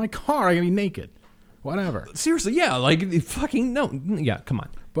 Right. In my car, I can be naked. Whatever. Seriously, yeah. Like, fucking, no. Yeah, come on.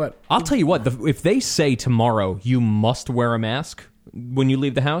 But I'll tell you what, if they say tomorrow you must wear a mask when you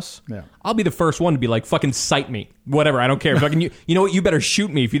leave the house, I'll be the first one to be like, fucking cite me. Whatever, I don't care. Fucking, you know what? You better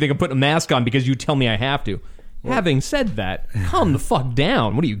shoot me if you think I'm putting a mask on because you tell me I have to. Well, having said that, calm the fuck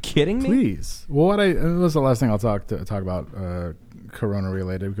down. What are you kidding me? Please. Well, this is the last thing I'll talk about corona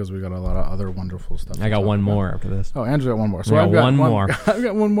related because we got a lot of other wonderful stuff. I got one more after this. Oh, Andrew got one more. So I I've got got one more. I've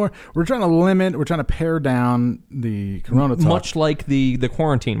got one more. We're trying to pare down the corona talk. Much like the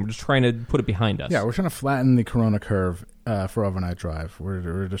quarantine, we're just trying to put it behind us. Yeah, we're trying to flatten the corona curve for Overnight Drive.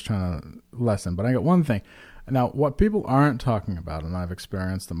 We're just trying to lessen. But I got one thing. Now, what people aren't talking about, and I've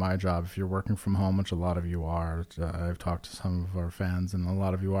experienced at my job, if you're working from home, which a lot of you are, I've talked to some of our fans, and a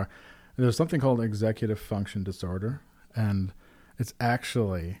lot of you are, there's something called executive function disorder, and it's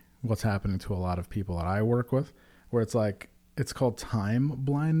actually what's happening to a lot of people that I work with, where it's called time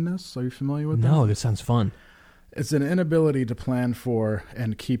blindness. Are you familiar with that? No, this sounds fun. It's an inability to plan for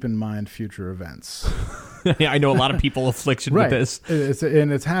and keep in mind future events. Yeah, I know a lot of people affliction with this.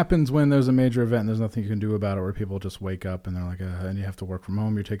 It happens when there's a major event and there's nothing you can do about it, where people just wake up and they're like, and you have to work from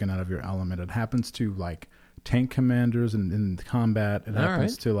home. You're taken out of your element. It happens to like tank commanders in combat. It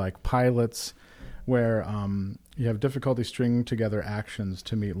happens to like pilots, where you have difficulty stringing together actions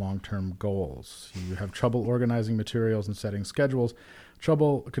to meet long-term goals. You have trouble organizing materials and setting schedules,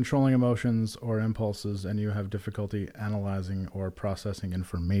 trouble controlling emotions or impulses, and you have difficulty analyzing or processing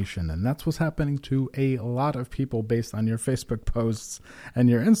information. And that's what's happening to a lot of people based on your Facebook posts and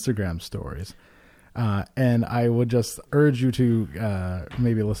your Instagram stories. And I would just urge you to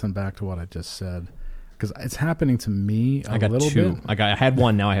maybe listen back to what I just said, because it's happening to me a little two. bit. I had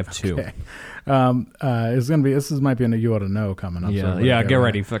one, now I have two. Okay. This might be a you ought to know coming up. Yeah, so get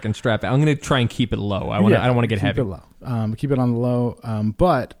ready. Fucking strap it. I'm going to try and keep it low. I don't want to get heavy. Keep it low. Keep it on the low.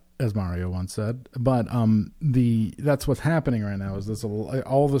 But as Mario once said, that's what's happening right now. Is this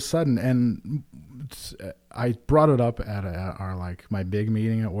all of a sudden? And I brought it up at our my big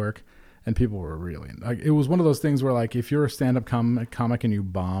meeting at work, and people were really like, it was one of those things where like if you're a stand-up comic and you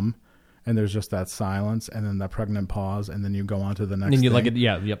bomb, and there's just that silence, and then that pregnant pause, and then you go on to the next. And you thing. like it,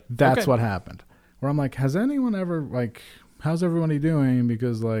 yeah, yep. That's what happened. Where I'm like, has anyone ever how's everybody doing?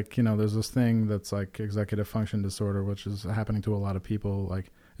 Because there's this thing that's like executive function disorder, which is happening to a lot of people.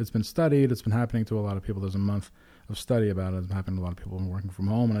 Like it's been studied, it's been happening to a lot of people. There's a month of study about it. It's happening to a lot of people who are working from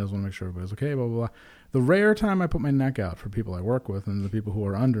home, and I just want to make sure everybody's okay. Blah blah blah. The rare time I put my neck out for people I work with and the people who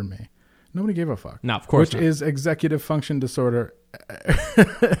are under me, nobody gave a fuck. No, of course Which not. is executive function disorder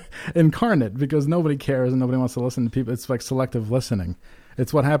incarnate, because nobody cares and nobody wants to listen to people. It's like selective listening.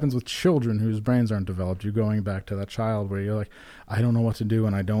 It's what happens with children whose brains aren't developed. You're going back to that child where you're like, I don't know what to do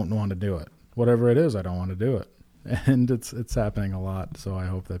and I don't want to do it. Whatever it is, I don't want to do it. And it's happening a lot. So I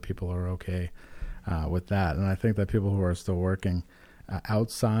hope that people are okay with that. And I think that people who are still working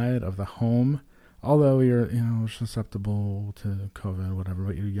outside of the home, although you're susceptible to COVID, whatever,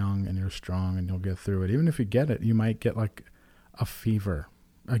 but you're young and you're strong and you'll get through it. Even if you get it, you might get like a fever.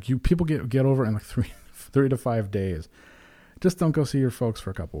 Like people get over it in like 3 to 5 days. Just don't go see your folks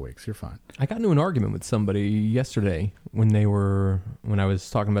for a couple of weeks. You're fine. I got into an argument with somebody yesterday when I was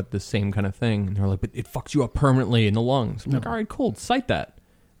talking about the same kind of thing, and they're like, "But it fucks you up permanently in the lungs." I'm like, "All right, cool, cite that."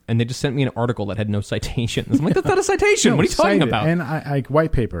 And they just sent me an article that had no citations. I'm like, "That's not a citation. What are you talking about?" And I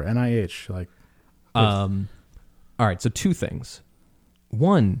white paper, NIH, like. All right, so two things.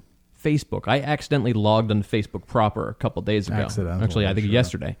 One, Facebook. I accidentally logged on Facebook proper a couple days ago. Actually, I think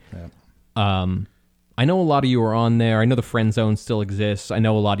yesterday. Yeah. I know a lot of you are on there. I know the friend zone still exists. I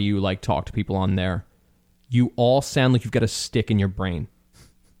know a lot of you talk to people on there. You all sound like you've got a stick in your brain.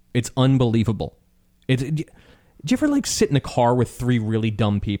 It's unbelievable. Do you ever sit in a car with 3 really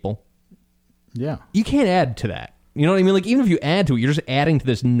dumb people? Yeah. You can't add to that. You know what I mean? Even if you add to it, you're just adding to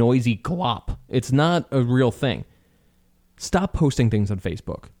this noisy glop. It's not a real thing. Stop posting things on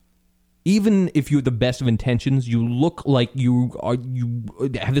Facebook. Even if you have the best of intentions, you look like you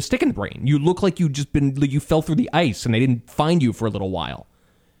have a stick in the brain. You look like you fell through the ice and they didn't find you for a little while.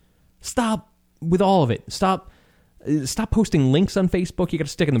 Stop with all of it. Stop posting links on Facebook. You got a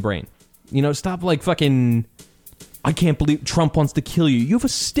stick in the brain. Stop fucking. I can't believe Trump wants to kill you. You have a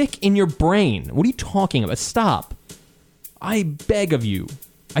stick in your brain. What are you talking about? Stop. I beg of you.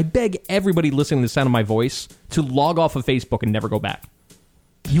 I beg everybody listening to the sound of my voice to log off of Facebook and never go back.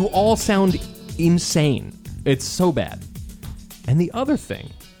 You all sound insane. It's so bad. And the other thing,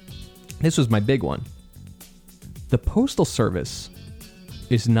 this was my big one. The Postal Service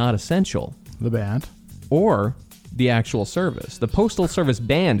is not essential. The band. Or the actual service. The Postal Service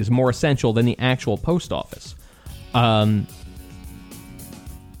band is more essential than the actual post office.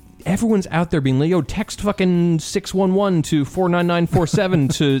 Everyone's out there being like, yo, text fucking 611 to 49947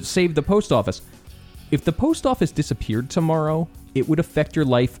 to save the post office. If the post office disappeared tomorrow, it would affect your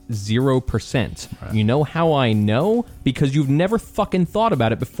life 0%. Right. You know how I know? Because you've never fucking thought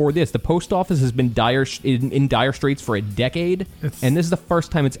about it before this. The post office has been in dire straits for a decade, and this is the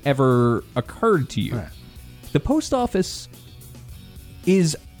first time it's ever occurred to you. Right. The post office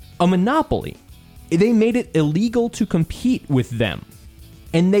is a monopoly. They made it illegal to compete with them,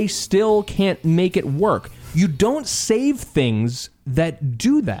 and they still can't make it work. You don't save things that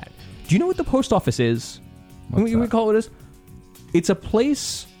do that. Do you know what the post office is? What we call it is? It's a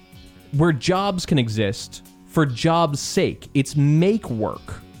place where jobs can exist for jobs' sake. It's make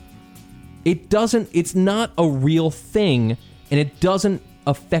work. It's not a real thing, and it doesn't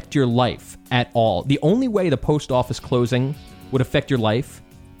affect your life at all. The only way the post office closing would affect your life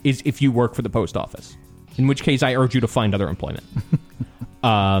is if you work for the post office, in which case I urge you to find other employment.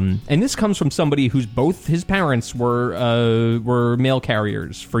 And this comes from somebody whose both his parents were mail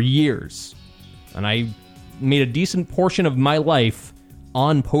carriers for years, and I made a decent portion of my life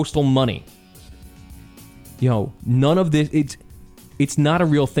on postal money. None of this, it's not a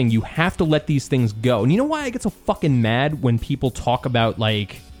real thing. You have to let these things go. And you know why I get so fucking mad when people talk about,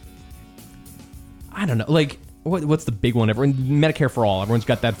 like, I don't know, like, what's the big one? Medicare for all. Everyone's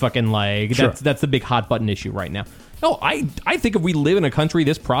got that fucking, like, sure. That's the big hot button issue right now. No, I think if we live in a country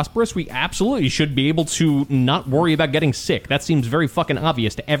this prosperous, we absolutely should be able to not worry about getting sick. That seems very fucking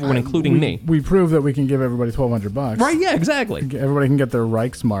obvious to everyone, including me. We prove that we can give everybody $1,200. Right, yeah, exactly. Everybody can get their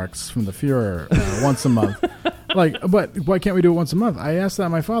Reichsmarks from the Fuhrer once a month. But why can't we do it once a month? I asked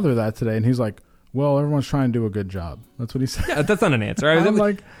my father that today, and he's like, well, everyone's trying to do a good job. That's what he said. Yeah, that's not an answer. I'm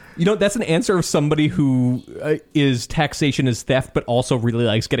like... that's an answer of somebody who is taxation is theft, but also really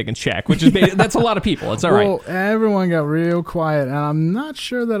likes getting a check, which is that's a lot of people. It's all right. Well, everyone got real quiet, and I'm not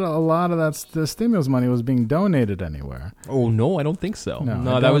sure that a lot of the stimulus money was being donated anywhere. Oh, no, I don't think so.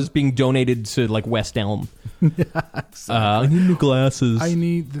 No, that was being donated to, like, West Elm. Yeah, exactly. I need new glasses. I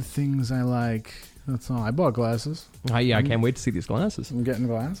need the things I like. That's all. I bought glasses. I can't wait to see these glasses. I'm getting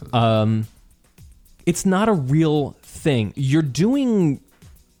glasses. It's not a real thing. You're doing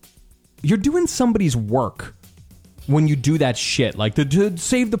somebody's work when you do that shit, like to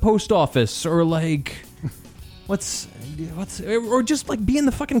save the post office, or like or just like be in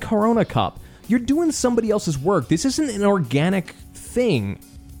the fucking Corona Cup. You're doing somebody else's work. This isn't an organic thing.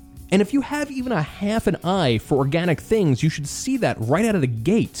 And if you have even a half an eye for organic things, you should see that right out of the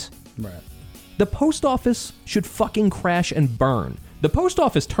gate. Right. The post office should fucking crash and burn. The post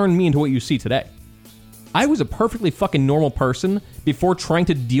office turned me into what you see today. I was a perfectly fucking normal person before trying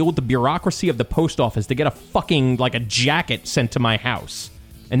to deal with the bureaucracy of the post office to get a fucking, like, a jacket sent to my house.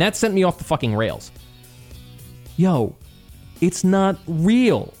 And that sent me off the fucking rails. It's not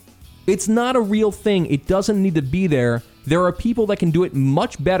real. It's not a real thing. It doesn't need to be there. There are people that can do it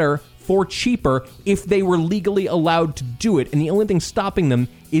much better for cheaper if they were legally allowed to do it. And the only thing stopping them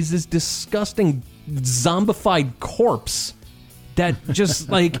is this disgusting zombified corpse that just,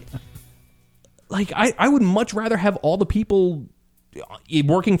 like... Like, I would much rather have all the people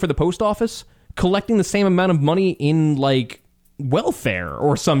working for the post office collecting the same amount of money in, like, welfare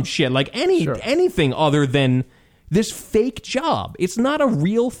or some shit. Like, anything other than this fake job. It's not a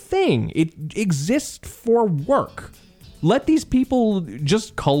real thing. It exists for work. Let these people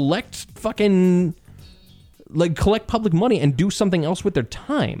just collect public money and do something else with their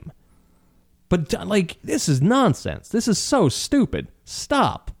time. But, like, this is nonsense. This is so stupid.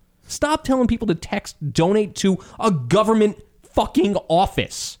 Stop telling people to donate to a government fucking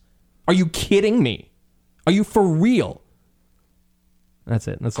office. Are you kidding me? Are you for real? That's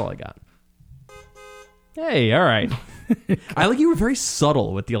it. That's all I got. Hey, all right. I like you were very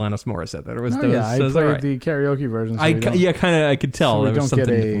subtle with the Alanis Morissette. I played the karaoke version. So I could tell so there was something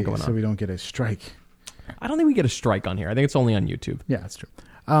different going on. So we don't get a strike. I don't think we get a strike on here. I think it's only on YouTube. Yeah, that's true.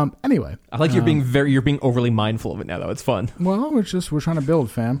 Anyway, I like you're being overly mindful of it now, though. It's fun. Well, we're trying to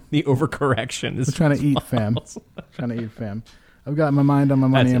build, fam. The overcorrection is. We're trying to eat, fam. I've got my mind on my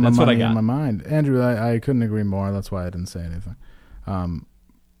money and my money on my mind. Andrew, I couldn't agree more. That's why I didn't say anything.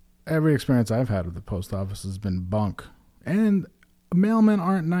 Every experience I've had with the post office has been bunk, and mailmen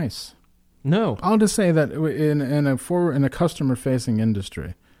aren't nice. No, I'll just say that in a customer facing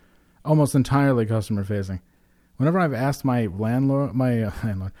industry, almost entirely customer facing. Whenever I've asked my mailman,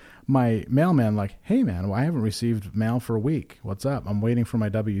 like, hey, man, well, I haven't received mail for a week. What's up? I'm waiting for my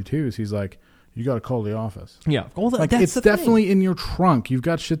W-2s. He's like, you got to call the office. Yeah. It's definitely in your trunk. You've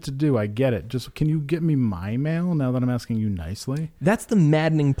got shit to do. I get it. Just can you get me my mail now that I'm asking you nicely? That's the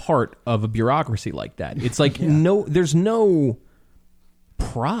maddening part of a bureaucracy like that. It's like, there's no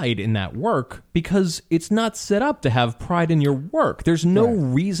pride in that work because it's not set up to have pride in your work. There's no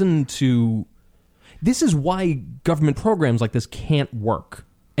reason to... This is why government programs like this can't work.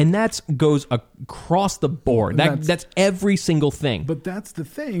 And that goes across the board. That's every single thing. But that's the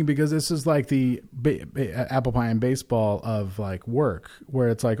thing, because this is like the apple pie and baseball of like work, where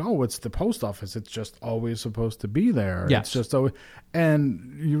it's like, oh, it's the post office. It's just always supposed to be there. Yes. It's just always,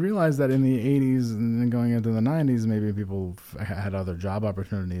 and you realize that in the 80s and then going into the 90s, maybe people had other job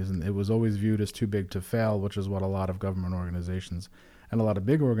opportunities, and it was always viewed as too big to fail, which is what a lot of government organizations and a lot of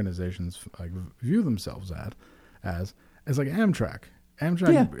big organizations like view themselves as like Amtrak.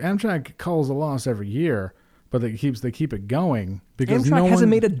 Amtrak calls a loss every year, but they keep it going because Amtrak hasn't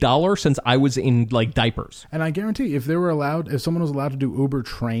made $1 since I was in like diapers. And I guarantee, if someone was allowed to do Uber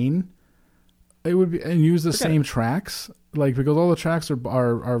Train, it would be and use the same tracks, like because all the tracks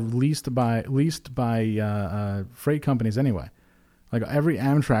are leased by freight companies anyway. Like every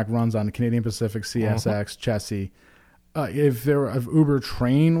Amtrak runs on Canadian Pacific, CSX, Chessie. If Uber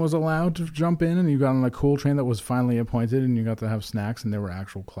Train was allowed to jump in and you got on a cool train that was finally appointed and you got to have snacks and there were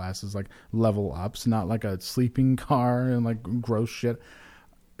actual classes like level ups, not like a sleeping car and like gross shit,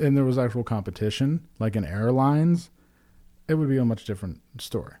 and there was actual competition like in airlines, it would be a much different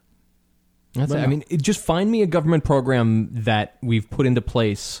story. That's it. I mean, just find me a government program that we've put into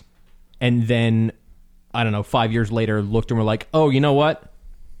place and then, I don't know, 5 years later looked and we're like, oh, you know what?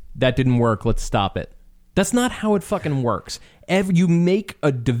 That didn't work. Let's stop it. That's not how it fucking works. You make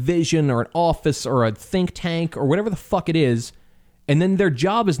a division or an office or a think tank or whatever the fuck it is, and then their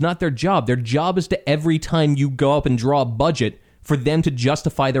job is not their job. Their job is to, every time you go up and draw a budget, for them to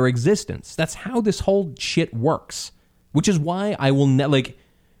justify their existence. That's how this whole shit works. Which is why I will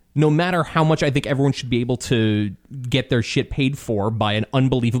no matter how much I think everyone should be able to get their shit paid for by an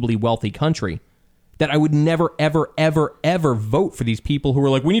unbelievably wealthy country, that I would never, ever, ever, ever vote for these people who are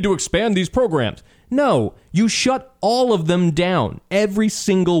like, we need to expand these programs. No, you shut all of them down. Every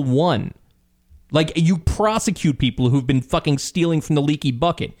single one. Like, you prosecute people who've been fucking stealing from the leaky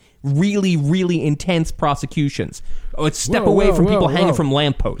bucket. Really, really intense prosecutions. Step away from people hanging from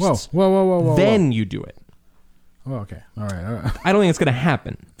lampposts. Whoa. Then you do it. Oh, okay. All right. I don't think it's going to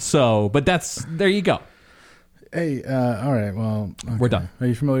happen. So, but there you go. Hey, all right. Well, okay. We're done. Are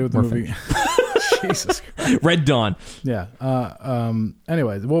you familiar with the movie? Jesus Christ. Red Dawn. Yeah.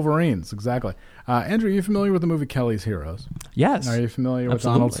 Anyway, Wolverines, exactly. Andrew, are you familiar with the movie Kelly's Heroes? Yes. Are you familiar with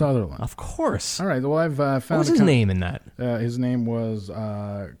Absolutely. Donald Sutherland? Of course. All right. Well, I've found. What was his name in that? His name was.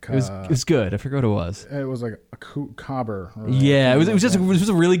 It was good. I forgot what it was. It was like a Cobber. Yeah, it was just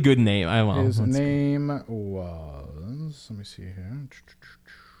a really good name. His name was. Let me see here.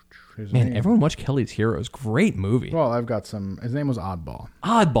 Everyone watch Kelly's Heroes. Great movie. Well, I've got some. His name was Oddball.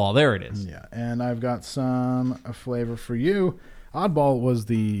 Oddball, there it is. Yeah, and I've got a flavor for you. Oddball was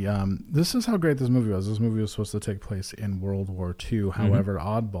the. This is how great this movie was. This movie was supposed to take place in World War II. However,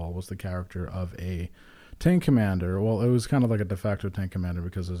 Oddball was the character of a tank commander. Well, it was kind of like a de facto tank commander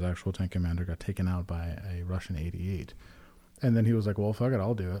because his actual tank commander got taken out by a Russian 88, and then he was like, "Well, fuck it,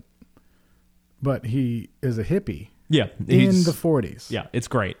 I'll do it." But he is a hippie. Yeah, in the 40s. Yeah, it's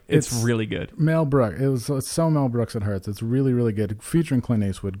great. It's really good. Mel Brooks. It's so Mel Brooks it hurts. It's really, really good. Featuring Clint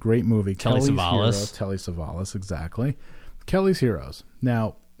Eastwood. Great movie. Telly Savalas. Telly Savalas, exactly. Kelly's Heroes.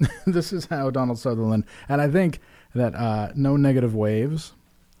 Now, this is how Donald Sutherland, and I think that No Negative Waves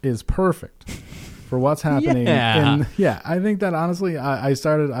is perfect for what's happening. Yeah. I think that honestly,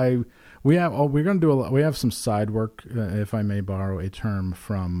 we have some side work, if I may borrow a term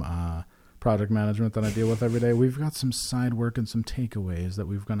from project management that I deal with every day. We've got some side work and some takeaways that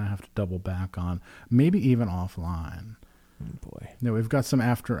we're going to have to double back on, maybe even offline. Oh boy. Yeah, we've got some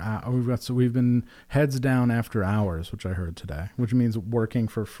we've been heads down after hours, which I heard today, which means working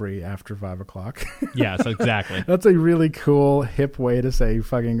for free after 5 o'clock. Yes, exactly. That's a really cool, hip way to say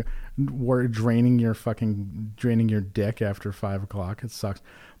fucking draining your dick after 5 o'clock. It sucks.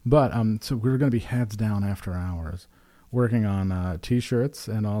 But so we're going to be heads down after hours, working on T-shirts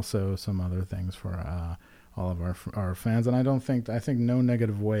and also some other things for all of our fans. And I think No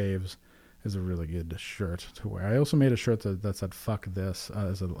Negative Waves is a really good shirt to wear. I also made a shirt that said "fuck this"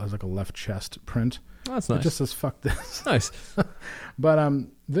 as like a left chest print. Oh, that's nice. It just says "fuck this." Nice. But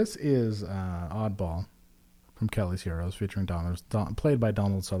this is Oddball from Kelly's Heroes, featuring played by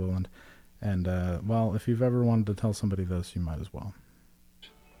Donald Sutherland. And well, if you've ever wanted to tell somebody this, you might as well.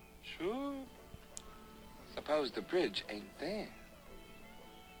 Sure. Suppose the bridge ain't there.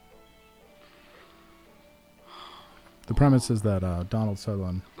 The premise is that Donald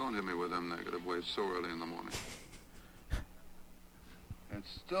Sutherland... Don't hit me with them negative waves so early in the morning. It's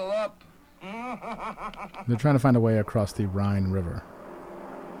still up. They're trying to find a way across the Rhine River.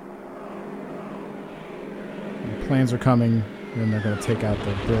 The planes are coming, and they're going to take out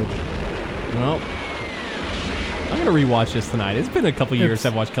the bridge. Well, I'm going to rewatch this tonight. It's been a couple years It's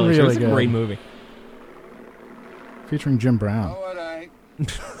I've watched Kelly really Show. It's a good. great movie. Featuring Jim Brown. No, it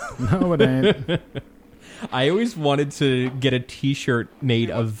ain't. No, it ain't. I always wanted to get a T-shirt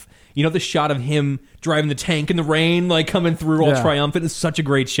made of, you know, the shot of him driving the tank in the rain, like coming through all Yeah. triumphant. It's such a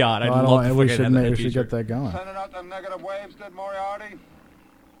great shot. I'd Well, love to we fucking should have that we should T-shirt. get that going. Sending out them negative waves, did Moriarty?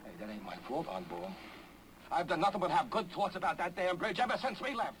 Hey, that ain't my fault, on board. I've done nothing but have good thoughts about that damn bridge ever since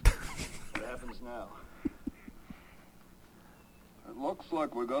we left. What happens now? It looks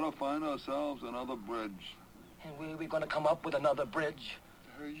like we're gonna find ourselves another bridge. And where are we gonna come up with another bridge?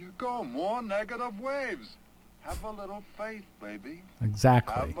 There you go, more negative waves. Have a little faith, baby.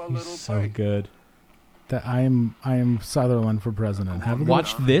 Exactly. Have a little So faith. good. That I am Sutherland for president. Have a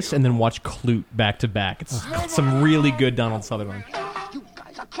Watch this and then watch Clute back to back. It's some really good Donald Sutherland. You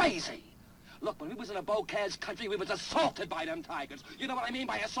guys are crazy. Look, when we was in a Bocaz country, we was assaulted by them tigers. You know what I mean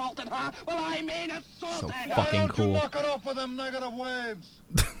by assaulted, huh? Well, I mean assaulted. So fucking cool. Knock it off with them negative waves.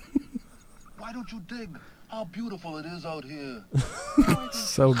 Why don't you dig how beautiful it is out here?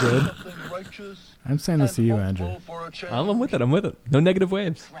 So good. Something righteous I'm saying this to you, and Andrew. hopeful for a change. I'm with it. I'm with it. No negative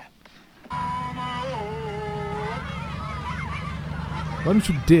waves. Why don't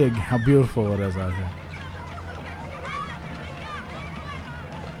you dig how beautiful it is out here?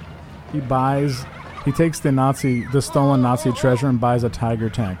 He takes the stolen Nazi treasure and buys a Tiger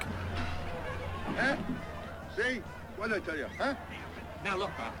tank. Huh? See? What did I tell you, huh? Now look,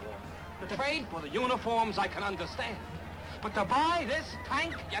 Buffalo, the trade for the uniforms I can understand. But to buy this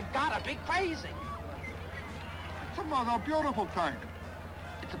tank, you gotta be crazy. It's another beautiful tank.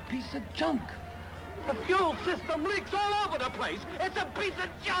 It's a piece of junk. The fuel system leaks all over the place. It's a piece of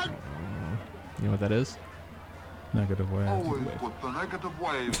junk. You know what that is? Negative waves. Always with the negative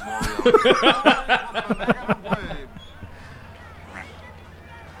waves, Mario. With the negative waves.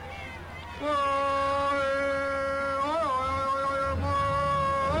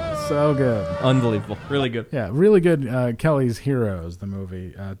 So good. Unbelievable. Really good. Yeah, really good. Kelly's Heroes, the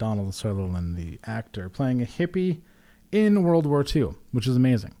movie. Donald Sutherland, the actor, playing a hippie in World War II, which is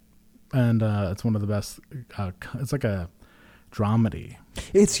amazing. And it's one of the best. It's like a dramedy.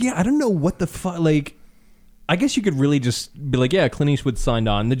 I don't know what the fuck, like, I guess you could really just be like, yeah, Clint Eastwood signed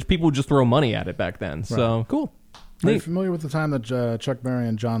on. People would just throw money at it back then. So, cool. Are you Neat. familiar with the time that Chuck Berry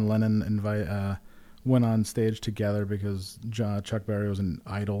and John Lennon went on stage together because Chuck Berry was an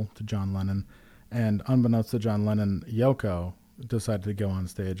idol to John Lennon, and unbeknownst to John Lennon, Yoko decided to go on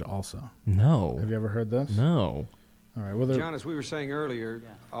stage also. No. Have you ever heard this? No. All right. Well, John, as we were saying earlier,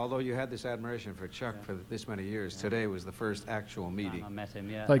 although you had this admiration for Chuck for this many years, today was the first actual meeting. I met him,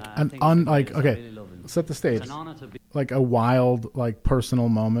 yeah. like I think he's great. I okay, really love him. set the stage. It's an honor to be. Like a wild, like personal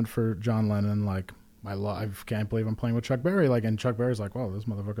moment for John Lennon. Like I can't believe I'm playing with Chuck Berry. Like, and Chuck Berry's like, "Wow, this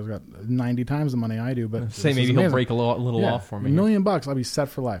motherfucker's got 90 times the money I do." But Say this maybe is he'll amazing. break a little off for me. $1 million, I'll be set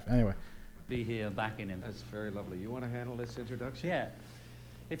for life. Anyway, Be here backing him. That's very lovely. You want to handle this introduction? Yeah.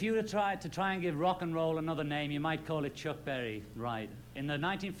 If you were to try and give rock and roll another name, you might call it Chuck Berry, right? In the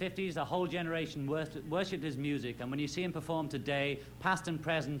 1950s, a whole generation worshipped his music, and when you see him perform today, past and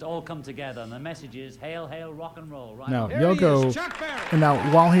present all come together, and the message is, hail, hail, rock and roll, right? now Here he is, Yoko, Chuck Berry. and now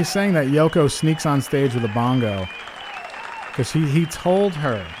while he's saying that, Yoko sneaks on stage with a bongo because he told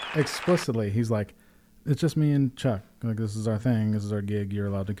her explicitly, he's like, "It's just me and Chuck. Like, this is our thing. This is our gig. You're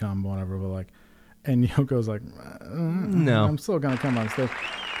allowed to come, whatever." But like, and Yoko's like, No. I'm still gonna come on stage."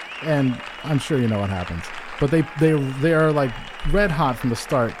 And I'm sure you know what happens. But they are like red hot from the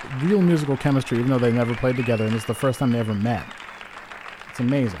start. Real musical chemistry, even though they never played together, and it's the first time they ever met. It's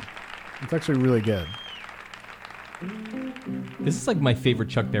amazing. It's actually really good. This is like my favorite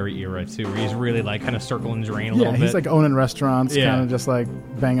Chuck Berry era, too, where he's really like kind of circling drain a Yeah, little bit. he's like owning restaurants, Yeah. kind of just like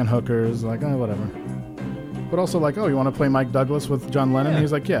banging hookers, like, oh, whatever. But also like, oh, you want to play Mike Douglas with John Lennon? Yeah.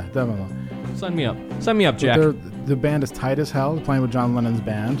 He's like, yeah, definitely. Sign me up. Sign me up, Jack. The band is tight as hell, playing with John Lennon's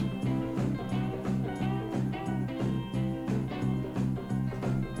band.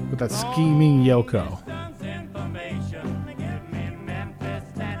 With that scheming Yoko.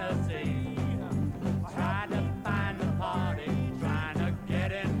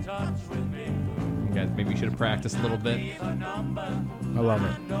 You guys maybe should have practiced a little bit. I love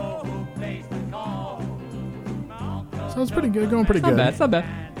it. So it's pretty good, going pretty good. It's not bad.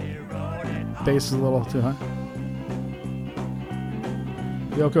 Bass is a little too high.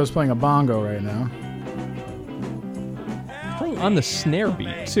 Yoko's playing a bongo right now. Playing on the snare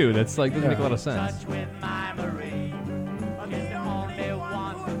beat, too. That's like, doesn't make a lot of sense.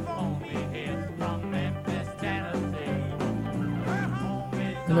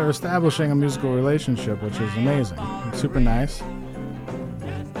 And they're establishing a musical relationship, which is amazing. It's super nice.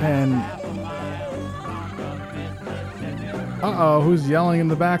 And Uh-oh, who's yelling in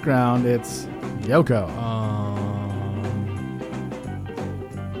the background? It's Yoko.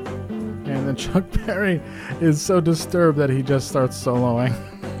 And then Chuck Berry is so disturbed that he just starts soloing.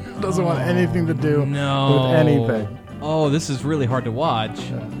 Doesn't want anything to do with anything. Oh, this is really hard to watch.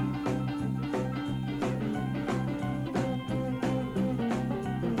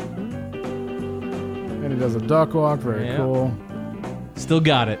 And he does a duck walk, very cool. Still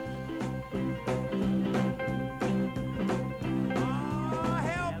got it.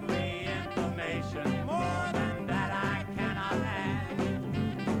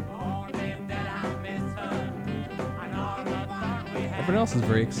 Everyone else is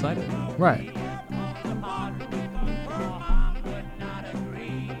very excited. Right.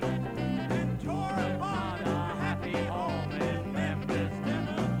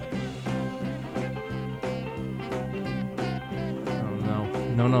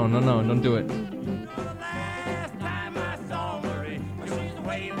 No, don't do it.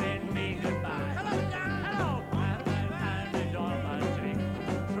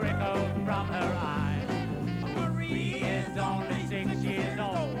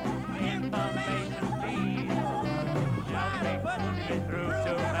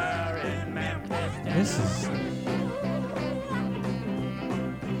 This is...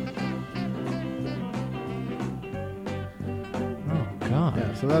 God.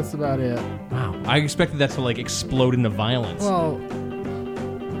 Yeah, so that's about it. Wow. I expected that to, like, explode into violence. Well,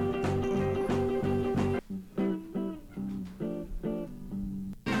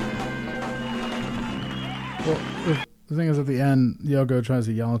 the thing is, at the end, Yoko tries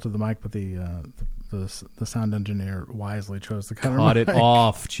to yell into the mic, but the sound engineer wisely chose to cut it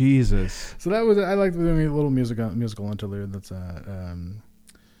off. Jesus. So that was, I like doing a little musical interlude. That's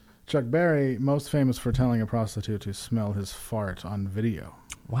Chuck Berry, most famous for telling a prostitute to smell his fart on video.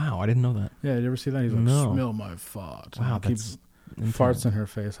 Wow, I didn't know that. Yeah, did you ever see that? He's like, smell my fart. Wow, and keeps farts in her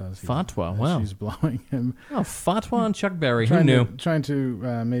face as fatwa. Wow, she's blowing him. Oh, fatwa on Chuck Berry. Who knew? Trying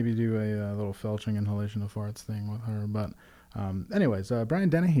to maybe do a little felching inhalation of farts thing with her. But anyways, Brian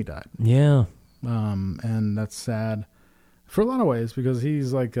Dennehy died. Yeah, and that's sad for a lot of ways because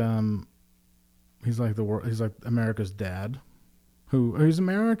he's like America's dad. Who's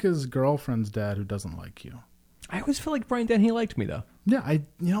America's girlfriend's dad who doesn't like you. I always feel like Brian Dennehy liked me, though. Yeah, you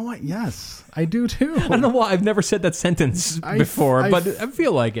know what? Yes, I do, too. I don't know why. I've never said that sentence before, but I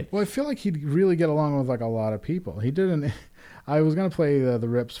feel like it. Well, I feel like he'd really get along with, like, a lot of people. He didn't... I was going to play the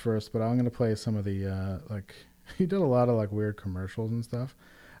rips first, but I'm going to play some of the, he did a lot of, like, weird commercials and stuff.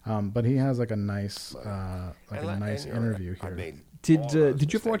 But he has, like, a nice interview here. Did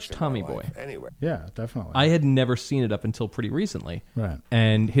you ever watch Tommy Boy? Anyway. Yeah, definitely. I had never seen it up until pretty recently. Right.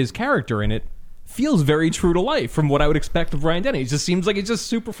 And his character in it feels very true to life from what I would expect of Brian Dennehy. He just seems like he's just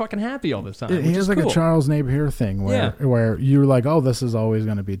super fucking happy all the time. He has like a Charles Napier thing where you're like, oh, this is always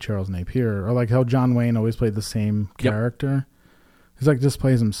going to be Charles Napier. Or like how John Wayne always played the same character. He's like, just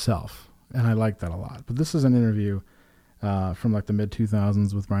plays himself. And I like that a lot. But this is an interview from like the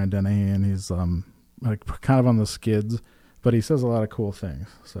mid-2000s with Brian Dennehy, and he's like kind of on the skids, but he says a lot of cool things.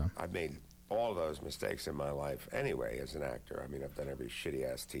 So I've made all those mistakes in my life anyway as an actor. I mean, I've done every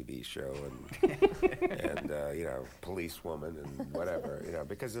shitty-ass TV show and policewoman and whatever,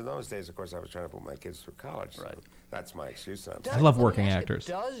 because in those days, of course, I was trying to put my kids through college. So that's my excuse. I love working actors.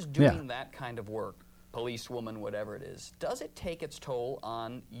 Does doing that kind of work, policewoman, whatever it is, does it take its toll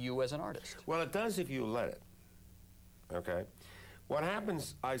on you as an artist? Well, it does if you let it. Okay? What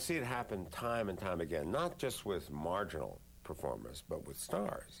happens, I see it happen time and time again, not just with marginal performers, but with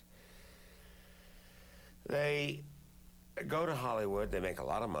stars. They go to Hollywood, they make a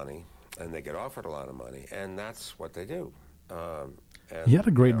lot of money, and they get offered a lot of money, and that's what they do. He had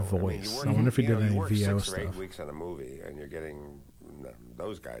a great voice. I wonder if he did any VO stuff. 6 or 8 weeks on a movie, and you're getting,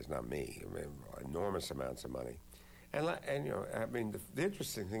 those guys, not me, enormous amounts of money. And the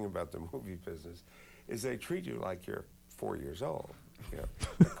interesting thing about the movie business is they treat you like you're 4 years old.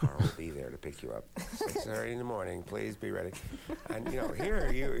 The car will be there to pick you up 6:30 in the morning. Please be ready. And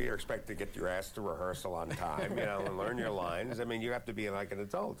here you're expected to get your ass to rehearsal on time, and learn your lines. I mean, you have to be like an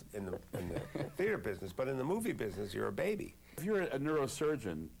adult in the theater business, but in the movie business, you're a baby. If you're a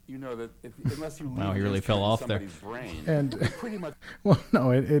neurosurgeon, you know that unless you wow, he really fell off there. Brain, and pretty much. Well,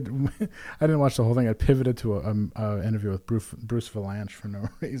 no, I didn't watch the whole thing. I pivoted to an interview with Bruce Vilanch for no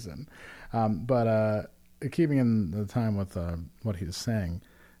reason, but. Keeping in the time with what he was saying,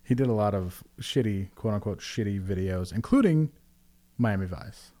 he did a lot of shitty, quote-unquote, shitty videos, including Miami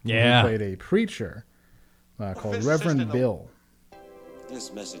Vice. Yeah. He played a preacher called Reverend Bill.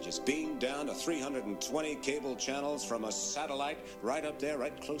 This message is beamed down to 320 cable channels from a satellite right up there,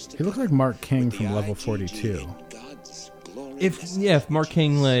 right close to... He looks like Mark King from Level 42. God's glorious. If Mark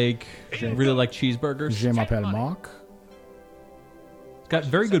King really liked cheeseburgers. Je m'appelle Mark. It's got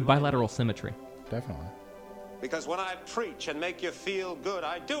very good bilateral symmetry. Definitely. Because when I preach and make you feel good,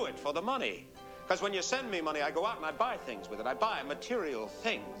 I do it for the money. Because when you send me money, I go out and I buy things with it. I buy material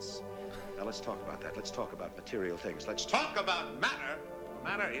things. Now let's talk about that. Let's talk about material things. Let's talk about matter.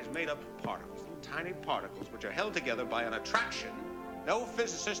 Matter is made up of particles, little tiny particles, which are held together by an attraction no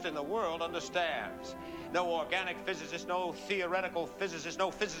physicist in the world understands. No organic physicist, no theoretical physicist,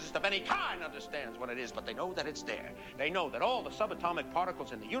 no physicist of any kind understands what it is, but they know that it's there. They know that all the subatomic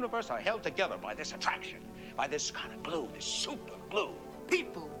particles in the universe are held together by this attraction, by this kind of glue, this super glue.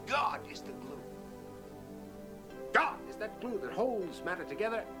 People, God is the glue. God is that glue that holds matter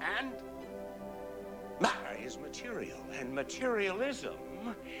together, and matter is material, and materialism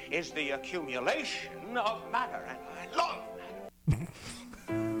is the accumulation of matter, and I love matter.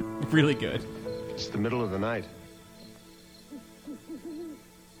 Really good. It's the middle of the night.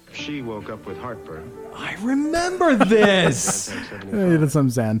 She woke up with heartburn. I remember this. They did some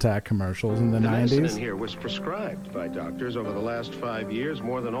Zantac commercials in the medicine 90s. in here was prescribed by doctors over the last 5 years,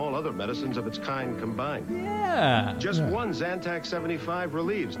 more than all other medicines of its kind combined. Yeah. Just one Zantac 75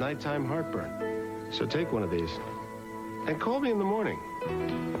 relieves nighttime heartburn. So take one of these and call me in the morning.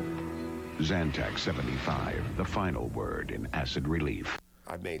 Zantac 75, the final word in acid relief.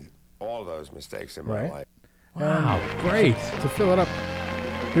 I've made all those mistakes in my life. Wow, great. To fill it up,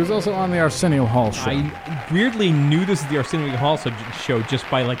 he was also on the Arsenio Hall show. I weirdly knew this is the Arsenio Hall show just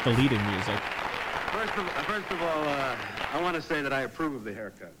by like the lead-in music. First of all, I want to say that I approve of the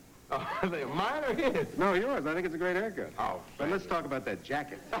haircut. Oh, mine or his? No, yours. I think it's a great haircut. Oh, but let's talk about that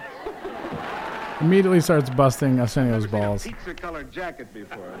jacket. Immediately starts busting Arsenio's balls. Pizza-colored jacket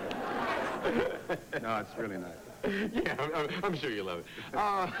before. No, it's really nice. Yeah, I'm sure you love it.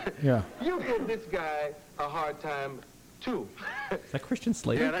 Yeah. You give this guy a hard time, too. Is that Christian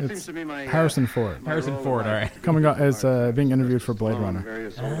Slater? Yeah, that seems to be my... Harrison Ford. Harrison Ford, all right. Coming up as being interviewed for Blade Runner.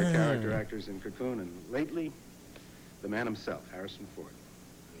 Various older character actors in Cocoon, and lately, the man himself, Harrison Ford.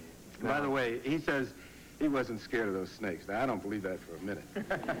 And by the way, he says he wasn't scared of those snakes. Now, I don't believe that for a minute.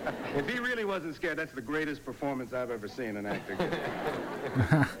 If he really wasn't scared, that's the greatest performance I've ever seen an actor give.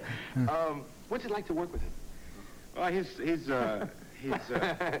 What's it like to work with him? Well, he's now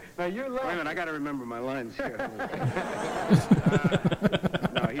you're laughing. Wait a minute, I got to remember my lines here.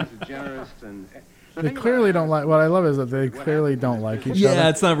 No, he's generous and... They clearly don't like. What I love is that they clearly don't like each other. Yeah,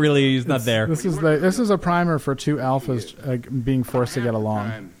 it's not really. He's not there. This is a primer for two alphas being forced to get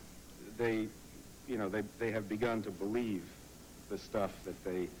along. They have begun to believe the stuff that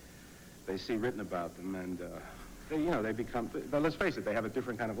they see written about them, and they become. But let's face it, they have a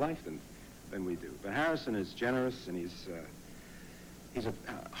different kind of life than we do. But Harrison is generous, and he's a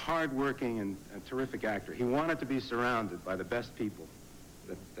hard-working and a terrific actor. He wanted to be surrounded by the best people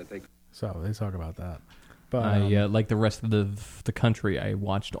that they could. So they talk about that. But like the rest of the country, I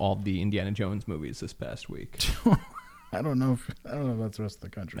watched all the Indiana Jones movies this past week. I don't know if that's the rest of the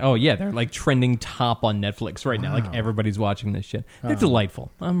country. Oh yeah, they're like trending top on Netflix right now. Like everybody's watching this shit. They're delightful.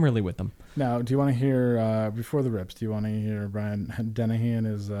 I'm really with them. Now, do you want to hear before the rips? Do you want to hear Brian Dennehy and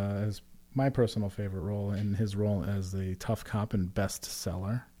his my personal favorite role in his role as the tough cop in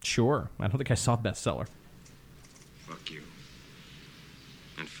Bestseller? Sure. I don't think I saw Bestseller. Fuck you.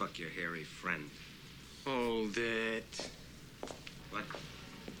 And fuck your hairy friend. Hold it. What?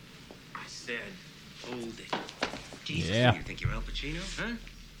 I said, hold it. Jesus, Yeah. You think you're Al Pacino, huh?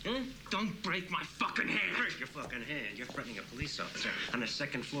 Don't break my fucking hand. Break your fucking hand. You're threatening a police officer on the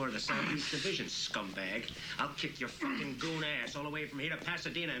second floor of the Southeast Division, scumbag. I'll kick your fucking goon ass all the way from here to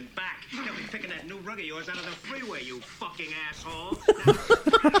Pasadena and back. You'll be picking that new rug of yours out of the freeway, you fucking asshole.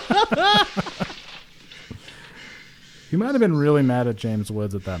 He might have been really mad at James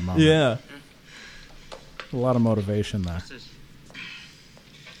Woods at that moment. Yeah. A lot of motivation there.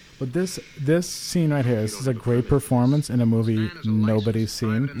 But this scene right here, this is a great performance in a movie nobody's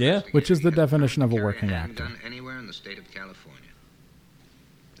seen. Yeah. Which is the definition of a working actor. Anywhere in the state of California.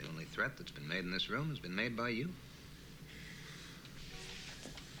 The only threat that's been made in this room has been made by you.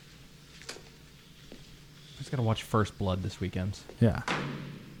 I just gotta watch First Blood this weekend. Yeah.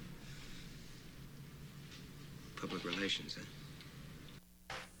 Public relations,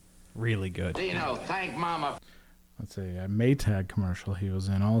 huh? Really good. Dino, thank Mama. Let's see, a Maytag commercial he was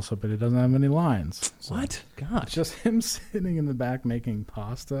in also, but he doesn't have any lines. So What? God. it's just him sitting in the back making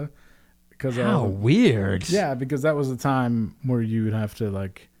pasta. How weird. Yeah, because that was the time where you would have to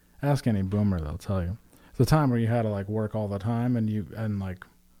like ask any boomer, they'll tell you. It's the time where you had to like work all the time, and like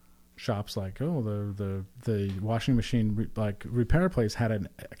shops like the washing machine repair place had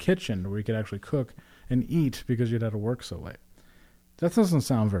a kitchen where you could actually cook and eat because you'd had to work so late. That doesn't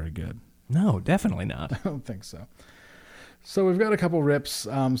sound very good. No, definitely not. I don't think so. So we've got a couple rips.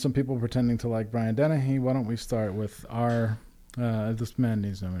 Some people pretending to like Brian Dennehy. Why don't we start with our... this man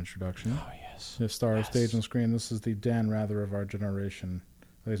needs no introduction. Oh, yes. His star of stage and screen. This is the Dan Rather of our generation.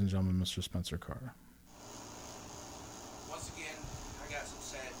 Ladies and gentlemen, Mr. Spencer Carter. Once again, I got some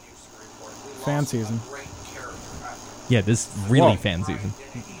sad news to report. Fan season. Yeah, this really fan season.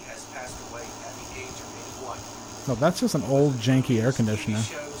 He has passed away at the age of 81. No, that's just an old janky air conditioner.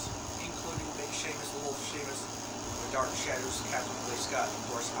 Shows, including Big Seamus, Little Seamus, The Dark Shadows, Captain Lee Scott. Of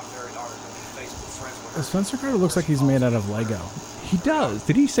course, I'm very honored to be Facebook friends with her. Spencer Carter looks like he's made out of Lego. He does.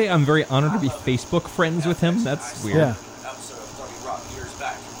 Did he say I'm very honored to be Facebook friends with him? That's weird. Yeah. Episode of 30 Rock years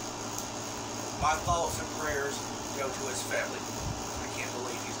back. My thoughts and prayers go to his family. I can't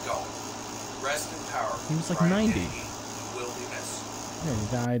believe he's gone. Rest in power. He was like Brian 90. Dennehy will be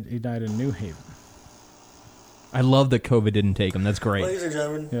missed. Yeah, he died in New Haven. I love that COVID didn't take him. That's great. Ladies and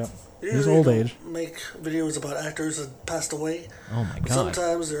gentlemen, Yeah. usually He's old don't age. make videos about actors that passed away. Oh my But God.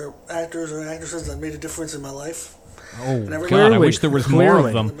 sometimes there are actors or actresses that made a difference in my life. Oh, And every God, I now wish there was more of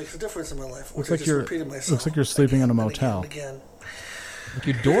That them. makes a difference in my life. Looks which I like just you're repeated myself. looks like you're sleeping in a motel. Again. Like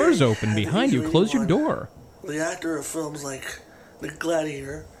your door's open behind you. Close your door. The actor of films like The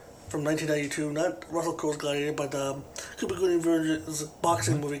Gladiator from 1992, not Russell Crowe's Gladiator, but Cuba Gooding Virgin's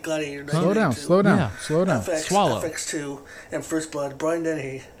boxing movie Gladiator. Slow down, 1992. slow down, slow down. FX, Swallow. FX2 and First Blood. Brian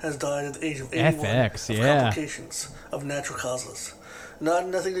Dennehy has died at the age of 81 FX, of yeah. complications of natural causes.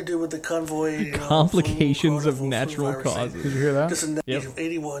 Nothing to do with the convoy. Complications of natural causes. Did you hear that? Just at the age of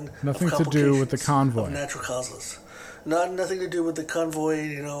 81 Nothing of to do with the complications convoy. of natural causes. Nothing to do with the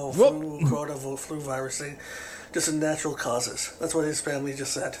convoy, flu, corona, flu virus thing. Just in natural causes. That's what his family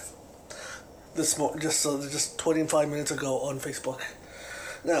just said. Just 25 minutes ago on Facebook.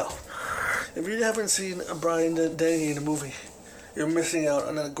 Now, if you haven't seen Brian Dennehy in a movie, you're missing out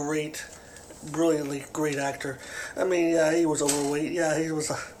on a brilliantly great actor. I mean, yeah, he was overweight. Yeah, he was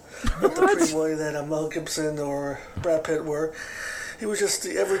not the pretty boy that Mel Gibson or Brad Pitt were. He was just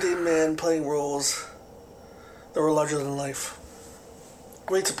the everyday man playing roles that were larger than life.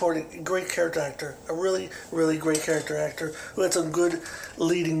 Great character actor. A really, really great character actor who had some good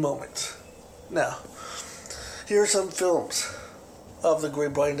leading moments. Now, here are some films of the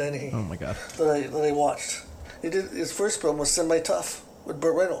great Brian Dennehy. Oh my God. That I watched. His first film was Semi-Tough with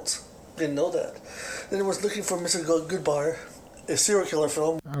Burt Reynolds. Didn't know that. Then it was Looking for Mr. Goodbar, a serial killer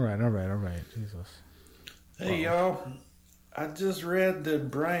film. All right. Jesus. Hey, y'all. I just read that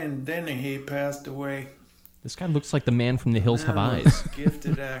Brian Dennehy passed away. This guy looks like the man from The Hills Have Man, Eyes.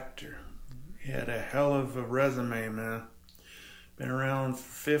 Gifted actor. He had a hell of a resume, man. Been around for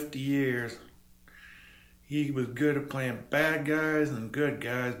 50 years. He was good at playing bad guys and good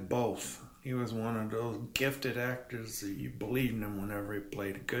guys both. He was one of those gifted actors that you believed in him whenever he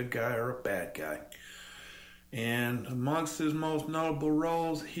played a good guy or a bad guy. And amongst his most notable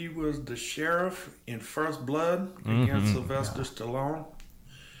roles, he was the sheriff in First Blood against Sylvester Stallone.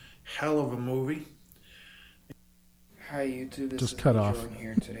 Hell of a movie. Hi YouTube, this Just is cut Lee off. Jordan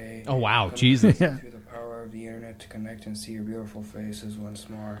here today. Oh, wow, Coming Jesus. Through the power of the internet to connect and see your beautiful faces once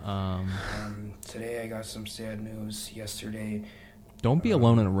more. Today I got some sad news. Yesterday, Don't be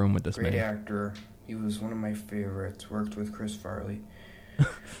alone in a room with this great man. actor. He was one of my favorites. Worked with Chris Farley.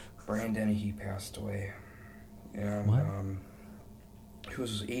 Brian Dennehy passed away. And What? he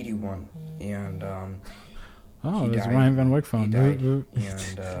was 81, and Oh, he there's died. Ryan Van Wyck phone. He died,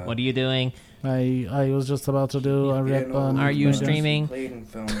 and What are you doing? I was just about to do a rip on. Are you my streaming? Played in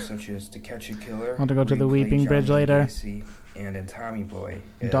films such as To Catch a Killer. Want to go to the where he Weeping played Bridge John later? Gacy, and in Tommy Boy.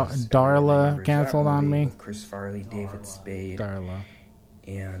 Darla canceled on me. With Chris Farley, David Spade. Darla.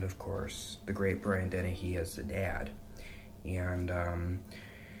 And of course, the great Brian Dennehy as the dad. And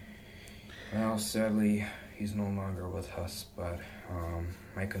well, sadly, he's no longer with us. But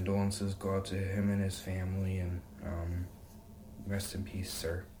my condolences go out to him and his family. And rest in peace,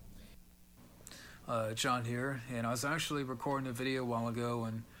 sir. John here, and I was actually recording a video a while ago,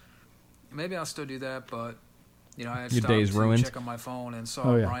 and maybe I'll still do that, but I had Your stopped day's to ruined. check on my phone and saw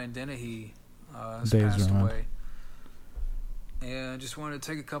Oh, yeah. Brian Dennehy has Day's passed ruined. away, and just wanted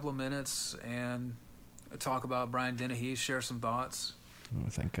to take a couple of minutes and talk about Brian Dennehy, share some thoughts. Oh,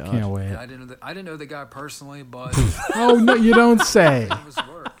 thank God. Can't wait. And I didn't know the guy personally, but Oh no, you don't say. of his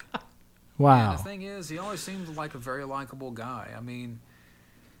work. And Wow. the thing is, he always seemed like a very likable guy. I mean,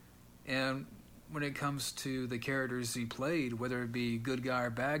 and when it comes to the characters he played, whether it be good guy or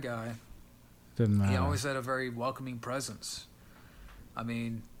bad guy, Didn't matter. he always had a very welcoming presence. I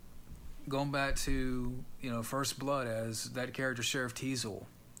mean, going back to First Blood as that character Sheriff Teasel,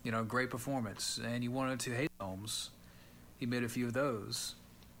 great performance. And you wanted to hate films, he made a few of those.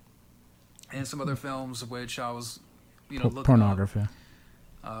 And some other films which I was, looking pornography.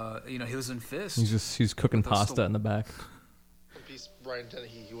 up. He was in Fist. He's cooking pasta in the back. Brian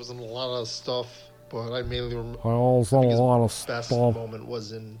Dennehy, he was in a lot of stuff, but I mainly remember. I also a lot of best stuff. moment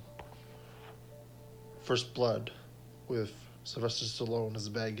was in First Blood with Sylvester Stallone as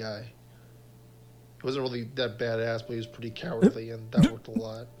a bad guy. He wasn't really that badass, but he was pretty cowardly, and that worked a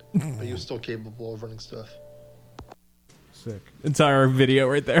lot. But he was still capable of running stuff. Sick. Entire video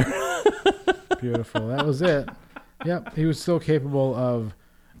right there. Beautiful. That was it. Yep, he was still capable of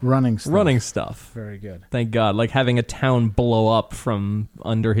running stuff. Very good. Thank God. Like having a town blow up from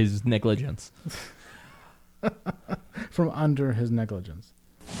under his negligence. From under his negligence.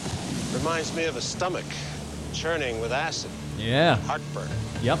 Reminds me of a stomach churning with acid. Yeah. Heartburn.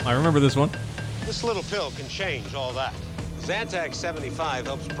 Yep, I remember this one. This little pill can change all that. Zantac 75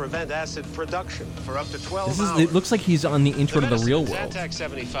 helps prevent acid production for up to 12 hours. It looks like he's on the intro to The Real World. Zantac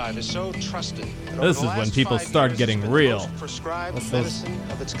 75 is so trusted. This is when people start getting real. Prescribed What's medicine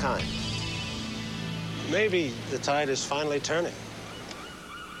of its kind. Maybe the tide is finally turning.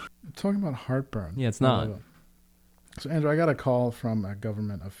 Talking about heartburn. Yeah, it's not. So, Andrew, I got a call from a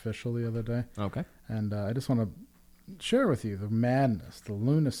government official the other day. Okay. And I just want to share with you the madness, the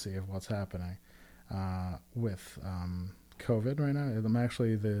lunacy of what's happening with COVID right now. I'm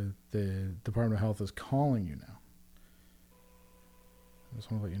actually, the Department of Health is calling you now. I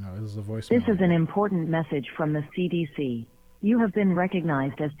just want to let you know. This is a voicemail. This is an important message from the CDC. You have been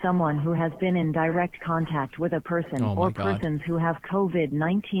recognized as someone who has been in direct contact with a person or persons who have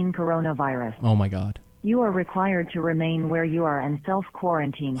COVID-19 coronavirus. Oh, my God. You are required to remain where you are and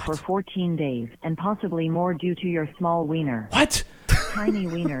self-quarantine for 14 days, and possibly more due to your small wiener. What? Tiny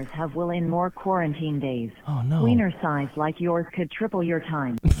wieners have will in more quarantine days. Oh, no. Wiener size like yours could triple your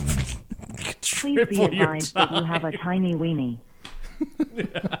time. Please be advised that you have a tiny weenie.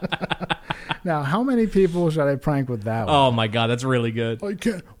 Now, how many people should I prank with that one? Oh, my God, that's really good. I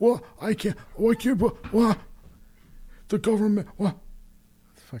can't. What? I can't. What? The government. What?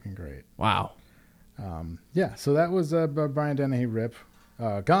 It's fucking great. Wow. Yeah, so that was Brian Dennehy rip.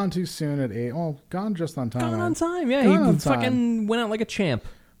 Gone too soon at 8. Oh, gone just on time. Gone on time, yeah. Gone He fucking went out like a champ.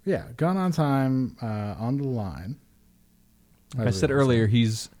 Yeah, gone on time, on the line. Like I said earlier,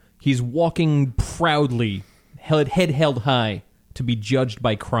 he's walking proudly, head held high, to be judged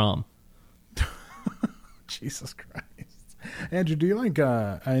by Crom. Jesus Christ. Andrew, do you like,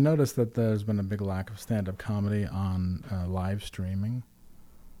 I noticed that there's been a big lack of stand-up comedy on live streaming.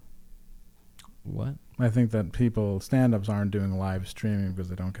 What? I think that stand-ups aren't doing live streaming because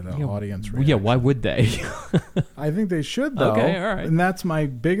they don't get an audience reaction. Yeah, why would they? I think they should, though. Okay, all right. And that's my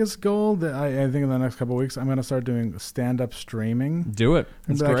biggest goal. That I think in the next couple of weeks, I'm going to start doing stand-up streaming. Do it.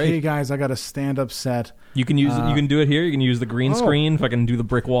 That's like, great. hey, guys, I got a stand-up set. You can use you can do it here. You can use the green screen. Fucking do the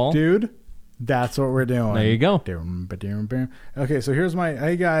brick wall. Dude, that's what we're doing. There you go. Okay, so here's my...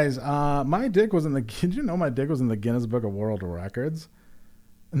 Hey, guys, my dick was in the... Did you know my dick was in the Guinness Book of World Records?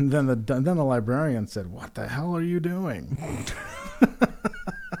 And then the librarian said, "What the hell are you doing?"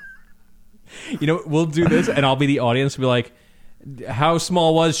 You know, we'll do this, and I'll be the audience. Be like, "How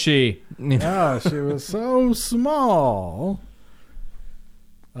small was she?" Oh, she was so small.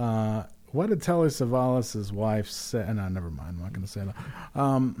 What did Telly Savalas' wife say? No, never mind. I'm not going to say that.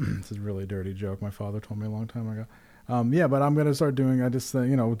 This is a really dirty joke. My father told me a long time ago. Yeah, but I'm going to start doing,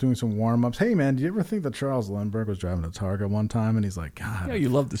 doing some warm-ups. Hey, man, do you ever think that Charles Lindbergh was driving a Targa one time and he's like, God. Yeah, you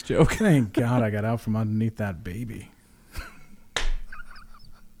love this joke. Thank God I got out from underneath that baby.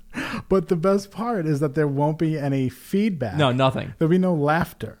 But the best part is that there won't be any feedback. No, nothing. There'll be no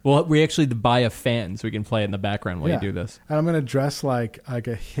laughter. Well, we actually buy a fan so we can play it in the background while you do this. And I'm going to dress like I'm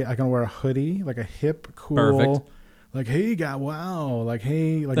going to wear a hoodie, like a hip, cool. Perfect. Like, hey, guy, wow. Like,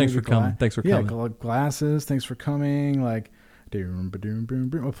 hey. Like, thanks for coming. Thanks for coming. Yeah, glasses. Thanks for coming. Like,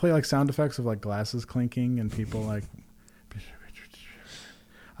 we'll play like sound effects of like glasses clinking and people like.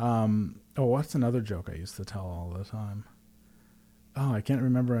 What's another joke I used to tell all the time? Oh, I can't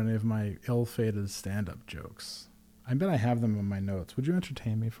remember any of my ill-fated stand-up jokes. I bet I have them in my notes. Would you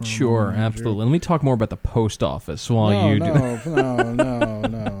entertain me for a moment? Sure, absolutely. Let me talk more about the post office while you do. No.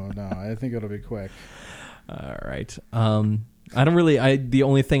 I think it'll be quick. All right. I don't really. The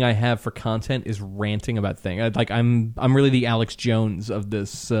only thing I have for content is ranting about things. I'm really the Alex Jones of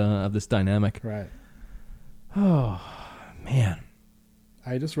this dynamic. Right. Oh man.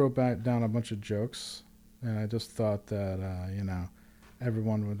 I just wrote back down a bunch of jokes, and I just thought that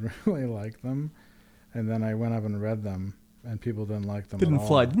everyone would really like them, and then I went up and read them, and people didn't like them. Didn't at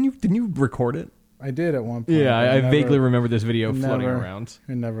fly. all. Didn't you record it? I did at one point. Yeah, but I vaguely remember this video floating never- around.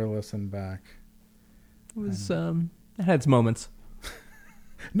 I never listened back. It was it had its moments.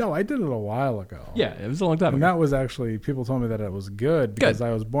 No, I did it a while ago. Yeah, it was a long time And ago. that was actually, people told me that it was good because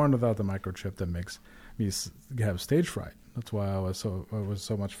I was born without the microchip that makes me have stage fright. That's why it was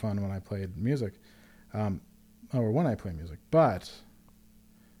so much fun when I played music, or when I play music. But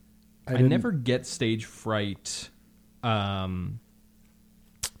I never get stage fright. I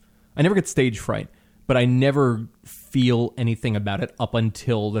never get stage fright, but I never feel anything about it up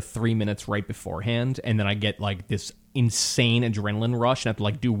until the 3 minutes right beforehand, and then I get like this insane adrenaline rush and have to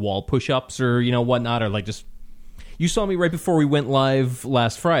like do wall push-ups or whatnot, or like just. You saw me right before we went live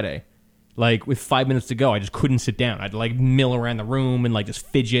last Friday. Like with 5 minutes to go, I just couldn't sit down. I'd like mill around the room and like just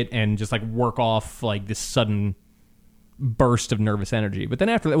fidget and just like work off like this sudden burst of nervous energy. But then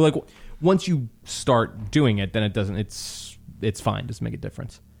after that, like once you start doing it, then it doesn't. It's fine. It doesn't make a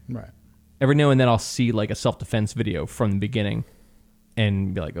difference. Right. Every now and then I'll see like a self-defense video from the beginning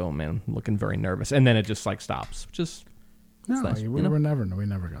and be like, oh man, I'm looking very nervous. And then it just like stops. Just No, nice, we never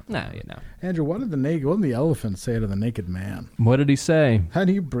got that. Nah, you know. Andrew, what did the elephant say to the naked man? What did he say? How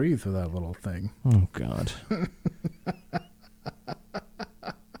do you breathe through that little thing? Oh, God.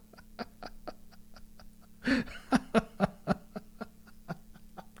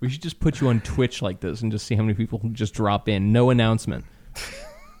 We should just put you on Twitch like this and just see how many people just drop in. No announcement.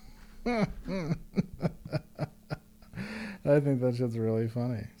 I think that shit's really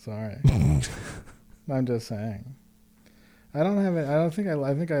funny. Sorry. I'm just saying. I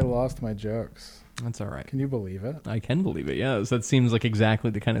think I lost my jokes. That's all right. Can you believe it? I can believe it, yes. That seems like exactly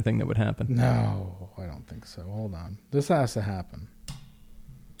the kind of thing that would happen. No, I don't think so. Hold on. This has to happen.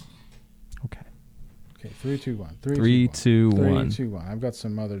 Okay. Okay, 3, 2, 1. 3, 2, 1. 3, 2, 1. I've got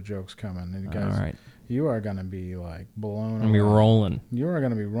some other jokes coming. And you guys, all right. You are going to be like blown away. I'm going to be rolling. You are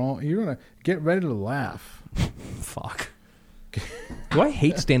going to be rolling. You're going to get ready to laugh. Fuck. Do I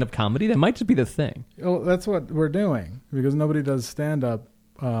hate stand-up comedy? That might just be the thing. Well, that's what we're doing because nobody does stand-up.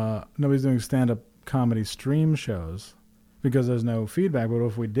 Nobody's doing stand-up comedy stream shows because there's no feedback. But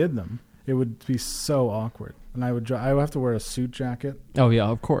if we did them, it would be so awkward, and I would have to wear a suit jacket. Oh yeah,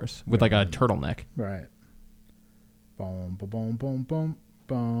 of course, with like a turtleneck. Right. Boom, boom, boom, boom,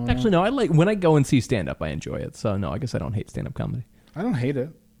 boom. Actually, no. I like when I go and see stand-up. I enjoy it. So no, I guess I don't hate stand-up comedy. I don't hate it.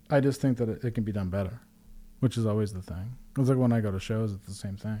 I just think that it can be done better, which is always the thing. It's like when I go to shows, it's the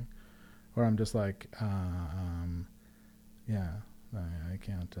same thing, where I'm just like, yeah. I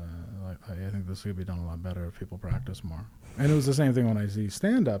can't. I think this could be done a lot better if people practice more. And it was the same thing when I see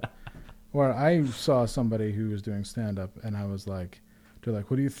stand-up, where I saw somebody who was doing stand-up, and I was like, they're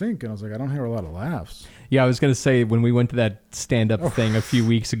like, what do you think? And I was like, I don't hear a lot of laughs. Yeah, I was going to say, when we went to that stand-up thing a few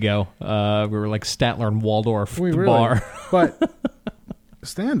weeks ago, we were like Statler and Waldorf at the bar. But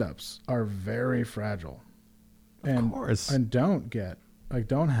stand-ups are very fragile. Of course. And don't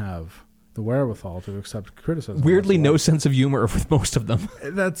have the wherewithal to accept criticism. Weirdly, no sense of humor with most of them.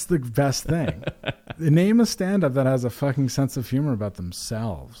 That's the best thing. Name a stand-up that has a fucking sense of humor about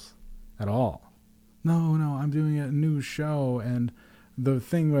themselves at all. No, I'm doing a new show, and the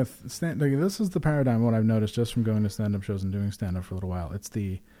thing with this is the paradigm. What I've noticed just from going to stand-up shows and doing stand-up for a little while, it's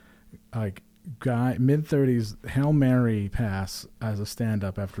the guy mid-30s Hail Mary pass as a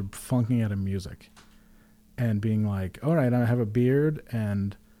stand-up after funking out of music, and being like, all right, I have a beard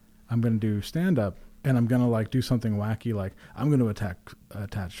and I'm going to do stand-up, and I'm going to like do something wacky, like I'm going to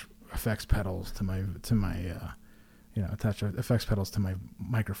attach effects pedals to my attach effects pedals to my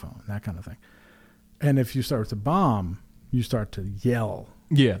microphone, that kind of thing. And if you start to bomb, you start to yell.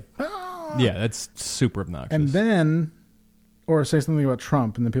 Yeah. Yeah, that's super obnoxious. And then, or say something about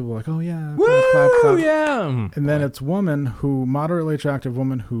Trump, and then people are like, oh yeah, woo, clap, clap. Yeah. And then it's moderately attractive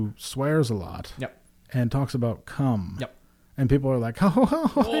woman who swears a lot. Yep. And talks about cum. Yep. And people are like,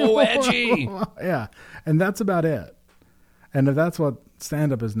 oh, edgy. Yeah. And that's about it. And if that's what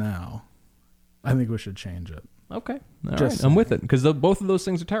stand-up is now, I think we should change it. Okay. All right. I'm with it. Because both of those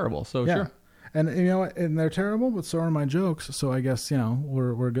things are terrible. So yeah. Sure. And you know what? And they're terrible, but so are my jokes. So I guess,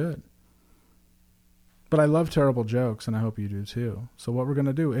 we're good. But I love terrible jokes, and I hope you do too. So what we're going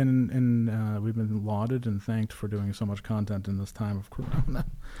to do, and we've been lauded and thanked for doing so much content in this time of Corona,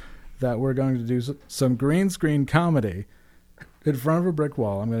 that we're going to do some green screen comedy in front of a brick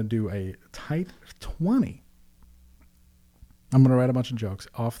wall. I'm going to do a tight 20. I'm going to write a bunch of jokes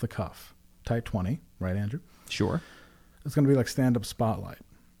off the cuff. Tight 20, right, Andrew? Sure. It's going to be like stand-up spotlight.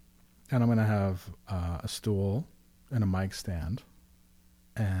 And I'm going to have a stool and a mic stand.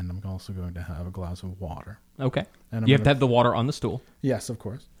 And I'm also going to have a glass of water. Okay. And you have to have the water on the stool. Yes, of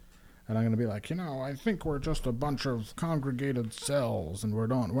course. And I'm going to be like, I think we're just a bunch of congregated cells, and we're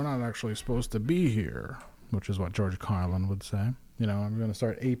not actually supposed to be here, which is what George Carlin would say. I'm going to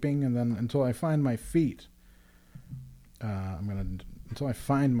start aping, and then until I find my feet, until I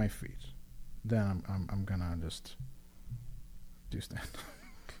find my feet, then I'm going to just do stand-up.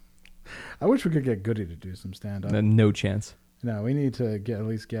 I wish we could get Goody to do some stand-up. No chance. No, we need to at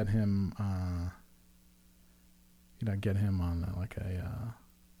least get him, get him on like a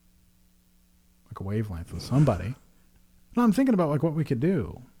wavelength with somebody. No, I'm thinking about like what we could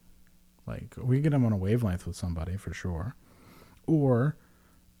do. Like we could get him on a wavelength with somebody for sure, or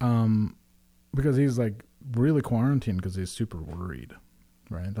because he's like really quarantined because he's super worried.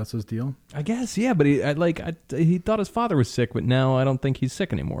 Right, that's his deal. I guess, yeah. But he thought his father was sick, but now I don't think he's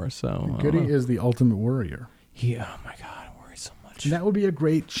sick anymore. So Goody is the ultimate worrier. Yeah. Oh my God, I worry so much. And that would be a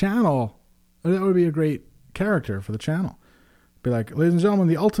great channel. That would be a great character for the channel. Be like, ladies and gentlemen,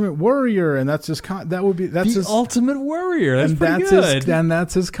 the ultimate worrier, and that's his. That's his ultimate worrier. That's pretty good. And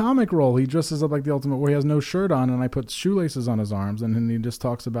that's his comic role. He dresses up like the ultimate warrior. He has no shirt on, and I put shoelaces on his arms, and then he just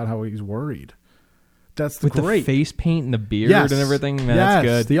talks about how he's worried. That's with great. The face paint and the beard and everything. Man, that's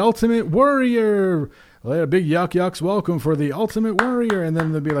good. The ultimate warrior. A big yucks welcome for the ultimate warrior, and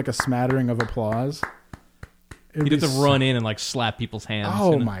then there'd be like a smattering of applause. He'd have to run in and like slap people's hands.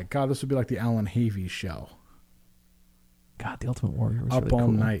 Oh my God, this would be like the Alan Havey show. God, the Ultimate Warrior was Up really All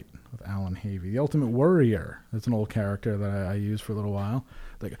cool. Night with Alan Havey. The Ultimate Warrior. That's an old character that I used for a little while.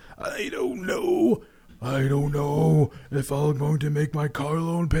 Like, I don't know if I'm going to make my car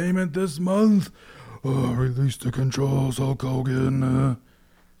loan payment this month. Release the controls, Hulk Hogan.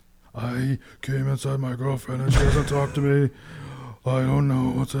 I came inside my girlfriend and she hasn't talked to me. I don't know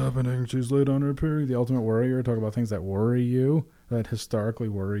what's happening. She's late on her period. The Ultimate Warrior. Talk about things that worry you, that historically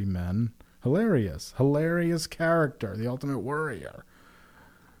worry men. Hilarious character, the Ultimate Warrior.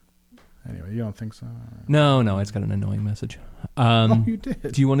 Anyway, you don't think so? No, it's got an annoying message. You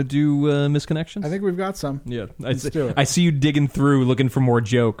did. Do you want to do misconnections? I think we've got some. Yeah, Let's do it. I see you digging through, looking for more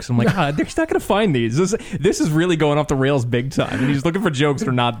jokes. I'm like, they're not going to find these. This is really going off the rails big time. And he's looking for jokes that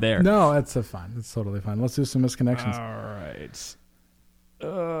are not there. No, it's fine. It's totally fine. Let's do some misconnections. All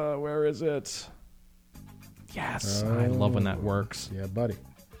right. Where is it? Yes, I love when that works. Yeah, buddy.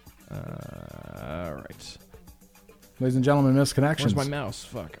 All right. Ladies and gentlemen, misconnections. Where's my mouse?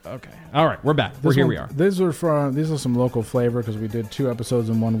 Fuck. Okay. All right, we're back. Here we are. These are some local flavor because we did 2 episodes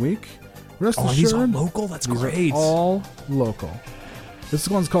in 1 week. Rest assured, these are local? That's great. These are all local. This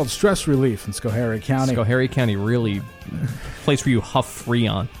one's called Stress Relief in Schoharie County. Schoharie County, really place where you huff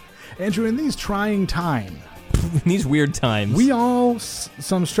Freon. Andrew, in these trying times. In these weird times. We all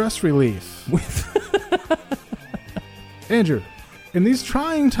some stress relief. Andrew. In these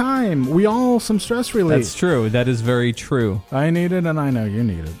trying times, we all some stress relief. That's true. That is very true. I need it, and I know you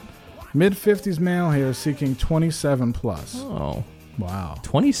need it. Mid-50s male here seeking 27 plus. Oh. Wow.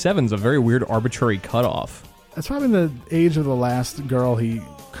 27 is a very weird arbitrary cutoff. That's probably the age of the last girl he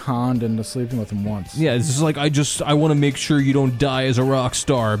conned into sleeping with him once. Yeah, it's just like, I want to make sure you don't die as a rock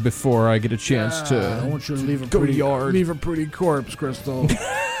star before I get a chance to I want you to leave a pretty corpse, Crystal.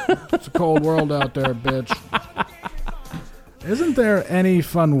 It's a cold world out there, bitch. Isn't there any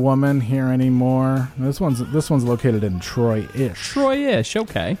fun woman here anymore? This one's located in Troy-ish. Troy-ish,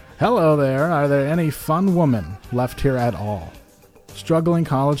 okay. Hello there. Are there any fun women left here at all? Struggling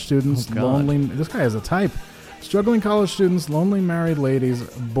college students, lonely... This guy has a type. Struggling college students, lonely married ladies,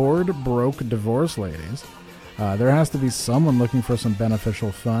 bored, broke, divorced ladies. There has to be someone looking for some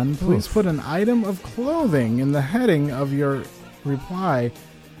beneficial fun. Please put an item of clothing in the heading of your reply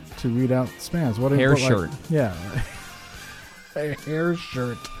to read out spams. What hair shirt. Yeah. A hair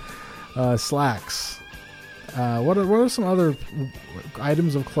shirt, slacks. What are some other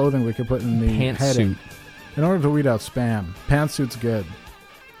items of clothing we could put in the heading? Pantsuit. In order to weed out spam. Pantsuit's good.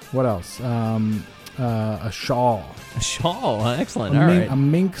 What else? A shawl. A shawl? Excellent. All right. A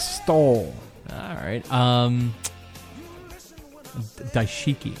mink stole. All right.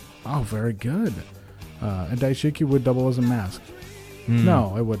 Daishiki. Oh, very good. A daishiki would double as a mask.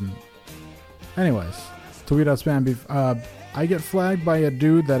 No, it wouldn't. Anyways, to weed out spam, I get flagged by a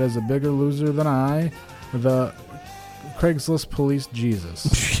dude that is a bigger loser than I. The Craigslist Police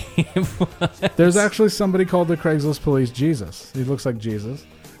Jesus. There's actually somebody called the Craigslist Police Jesus. He looks like Jesus.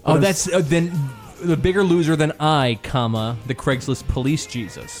 Oh, that's then the bigger loser than I, comma, the Craigslist Police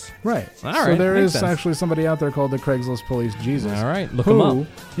Jesus. Right. All so right. there is sense. actually somebody out there called the Craigslist Police Jesus. All right. Look him up.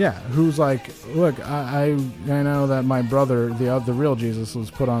 Yeah. Who's like, look, I know that my brother, the real Jesus, was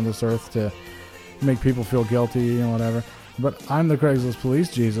put on this earth to make people feel guilty and whatever. But I'm the Craigslist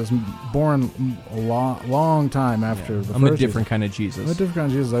police Jesus, born a long time after the I'm a first different season. kind of Jesus. I'm a different kind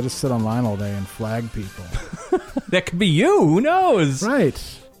of Jesus. I just sit online all day and flag people. That could be you. Who knows?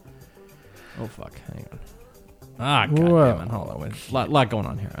 Right. Oh, fuck. Hang on. Ah, goddammit. Hold on. Wait. Lot going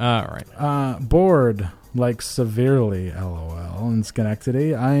on here. All right. Bored, like severely, LOL, in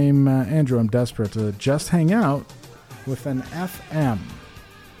Schenectady. I'm Andrew. I'm desperate to just hang out with an FM.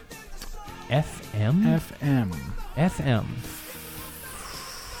 FM? FM. FM.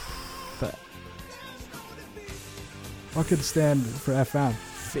 What could stand for FM?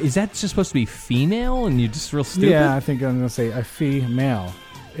 Is that just supposed to be female and you're just real stupid? Yeah, I think I'm going to say a female.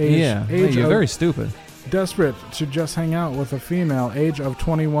 You're very stupid. Desperate to just hang out with a female, age of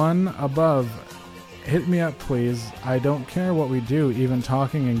 21 above. Hit me up, please. I don't care what we do, even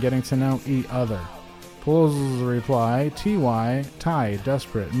talking and getting to know each other. Pulls reply, TY, Ty,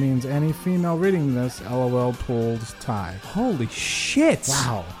 desperate, means any female reading this, LOL, pulls Ty. Holy shit.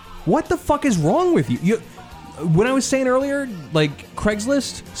 Wow. What the fuck is wrong with you? When I was saying earlier, like,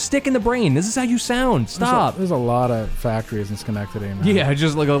 Craigslist, stick in the brain. This is how you sound. Stop. There's a lot of factories in Schenectady, man. Yeah,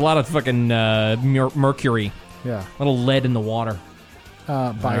 just like a lot of fucking mercury. Yeah. A little lead in the water.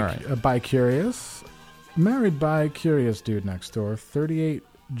 Bi-curious. Married bi-curious dude next door. 38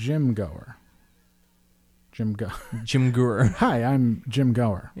 gym goer. Jim Goer. Hi, I'm Jim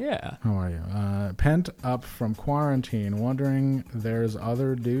Goer. Yeah. How are you? Pent up from quarantine, wondering there's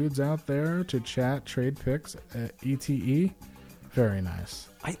other dudes out there to chat, trade pics, ETE. Very nice.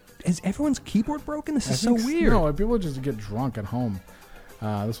 Is everyone's keyboard broken? This is I so think weird. No, people just get drunk at home.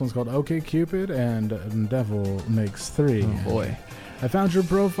 This one's called OkCupid and Devil Makes 3. Oh, boy. I found your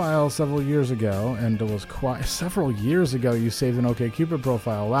profile several years ago, and it was several years ago you saved an OkCupid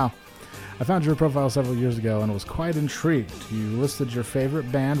profile. Wow. I found your profile several years ago and was quite intrigued. You listed your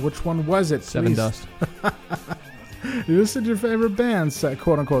favorite band. Which one was it? Seven Dust. You listed your favorite band,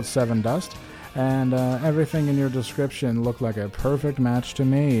 quote-unquote Seven Dust, and everything in your description looked like a perfect match to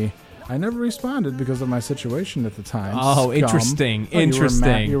me. I never responded because of my situation at the time. Oh, Scum. interesting. Oh,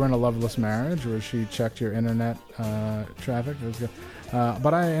 Interesting. You were in a loveless marriage where she checked your internet traffic. It was good.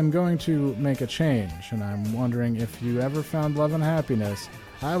 But I am going to make a change, and I'm wondering if you ever found love and happiness.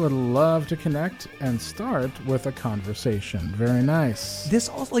 I would love to connect and start with a conversation. Very nice. This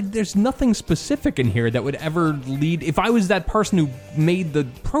also, like, there's nothing specific in here that would ever lead. If I was that person who made the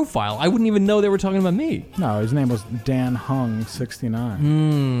profile, I wouldn't even know they were talking about me. No, his name was Dan Hung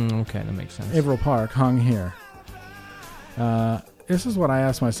 69. Okay, that makes sense. Averill Park, Hung here. This is what I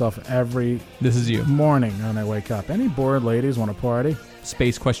ask myself every morning when I wake up. Any bored ladies want to party?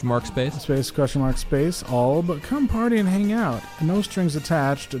 Space question mark space? Space question mark space. All but come party and hang out. No strings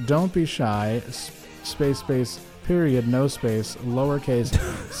attached. Don't be shy. Space period, no space, lowercase.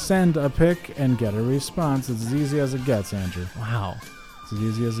 Send a pic and get a response. It's as easy as it gets, Andrew. Wow. It's as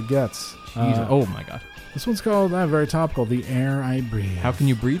easy as it gets. Oh my god. This one's called, very topical, The Air I Breathe. How can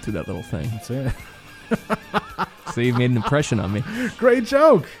you breathe through that little thing? That's it. So you made an impression on me. Great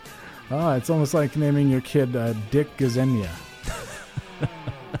joke. Oh, it's almost like naming your kid Dick Gazenia.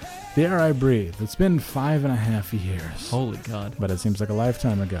 The Air I Breathe. It's been 5.5 years. Holy God. But it seems like a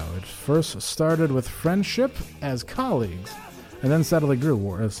lifetime ago. It first started with friendship as colleagues, and then steadily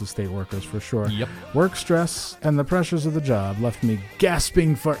grew as the state workers for sure. Yep. Work stress and the pressures of the job left me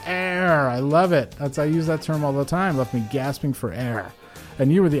gasping for air. I love it. I use that term all the time. Left me gasping for air.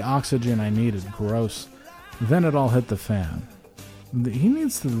 And you were the oxygen I needed. Gross. Then it all hit the fan. He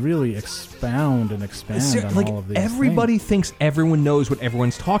needs to really expound and expand on all of these everybody things. thinks everyone knows what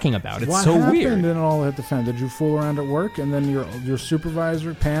everyone's talking about. It's what so happened weird. And it all hit the fan. Did you fool around at work and then your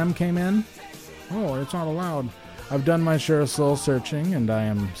supervisor, Pam, came in? Oh, it's not allowed. I've done my share of soul searching and I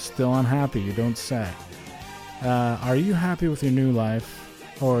am still unhappy, you don't say. Are you happy with your new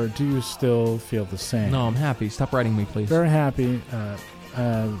life or do you still feel the same? No, I'm happy. Stop writing me, please. Very happy.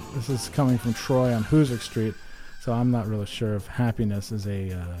 This is coming from Troy on Hoosick Street. So I'm not really sure if happiness is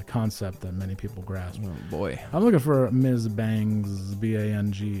a concept that many people grasp. Oh, boy. I'm looking for Ms. Bangs,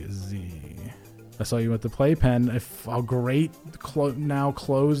 Bangz. I saw you at the Playpen, a great, now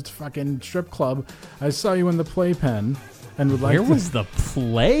closed fucking strip club. I saw you in the Playpen and would like Where was the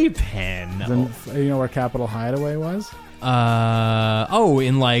Playpen? You know where Capitol Hideaway was?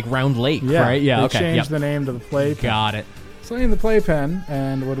 In like Round Lake, yeah, right? Yeah, they okay. changed the name to the Playpen. Got it. Saw you in the Playpen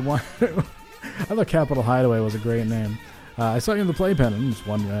and would want... I thought Capitol Hideaway was a great name. I saw you in the playpen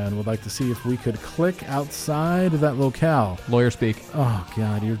and would like to see if we could click outside of that locale. Lawyer speak. Oh,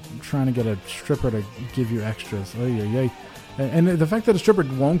 God, you're trying to get a stripper to give you extras. And the fact that a stripper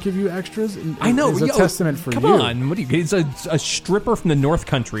won't give you extras is a testament for come you. Come on, what do you? It's a stripper from the North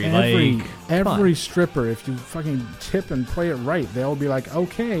Country. Every stripper, if you fucking tip and play it right, they'll be like,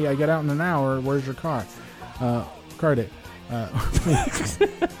 okay, I get out in an hour. Where's your car? Car date.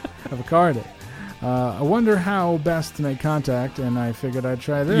 Have a car date. I wonder how best to make contact, and I figured I'd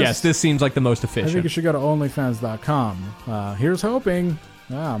try this. Yes, this seems like the most efficient. I think you should go to OnlyFans.com. Here's hoping.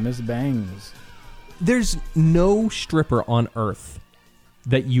 Wow, Miss Bangs. There's no stripper on Earth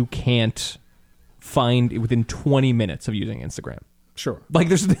that you can't find within 20 minutes of using Instagram. Sure. Like,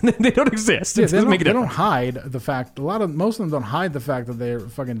 they don't exist. Yeah, it doesn't make a difference. They don't hide the fact. Most of them don't hide the fact that they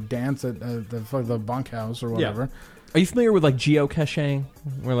fucking dance at the bunkhouse or whatever. Yeah. Are you familiar with like geocaching,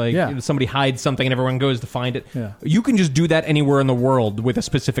 where somebody hides something and everyone goes to find it? Yeah. You can just do that anywhere in the world with a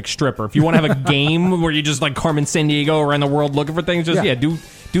specific stripper. If you want to have a game where you just like Carmen Sandiego around the world looking for things,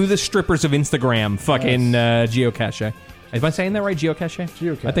 do the strippers of Instagram fucking geocache. Am I saying that right? Geocache?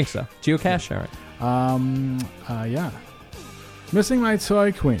 Geocache. I think so. Geocache. All right. Yeah. Missing my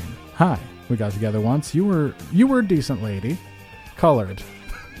toy queen. Hi. We got together once. You were a decent lady. Colored.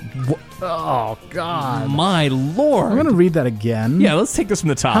 Oh, God. My Lord. I'm going to read that again. Yeah, let's take this from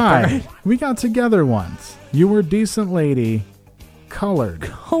the top. Hi. All right. We got together once. You were a decent lady. Colored.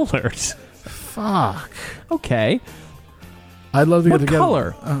 Fuck. Okay. I'd love to get what together.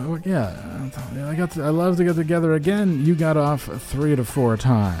 Color? I love to get together again. You got off 3 to 4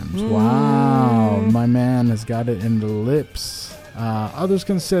 times. Wow. My man has got it in the lips. Others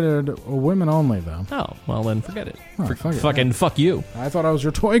considered women only, though. Oh, well then forget it. Fuck you. I thought I was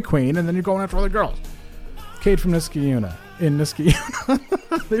your toy queen, and then you're going after other girls. Kate from Niskayuna. In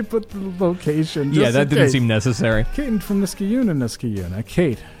Niskayuna. They put the location. Yeah, that didn't seem necessary. Kate from Niskayuna.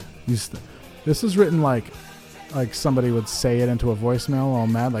 Kate, this is written like somebody would say it into a voicemail all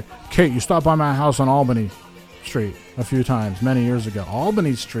mad. Like, Kate, you stopped by my house on Albany Street a few times many years ago.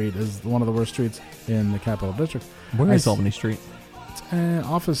 Albany Street is one of the worst streets in the Capital District. Where is Albany Street? It's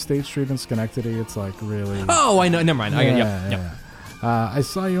off of State Street in Schenectady. It's like really... Oh, I know. Never mind. Yep. I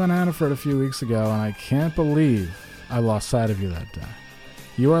saw you in Hannaford a few weeks ago, and I can't believe I lost sight of you that day.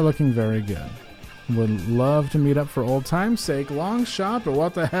 You are looking very good. Would love to meet up for old time's sake. Long shot, but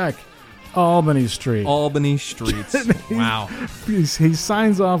what the heck? Albany Street. Albany Streets. Wow. He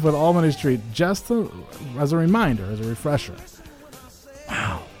signs off with Albany Street just as a reminder, as a refresher.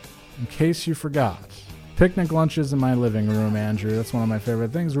 Wow. In case you forgot. Picnic lunches in my living room, Andrew. That's one of my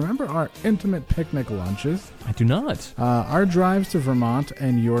favorite things. Remember our intimate picnic lunches? I do not. Our drives to Vermont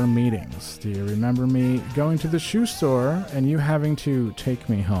and your meetings. Do you remember me going to the shoe store and you having to take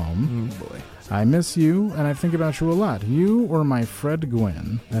me home? Oh, boy. I miss you, and I think about you a lot. You were my Fred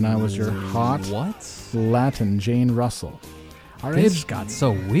Gwynn, and I was your hot Latin Jane Russell. This got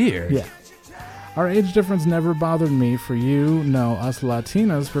so weird. Yeah. Our age difference never bothered me. For you, no, us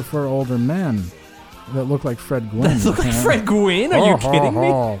Latinas prefer older men that look like Fred Gwynn. That look like Fred Gwynn? Are you kidding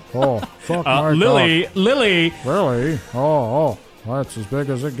me? Fuck my Lily. Really? Oh, that's as big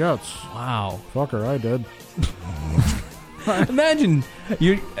as it gets. Wow. Fucker, I did. Imagine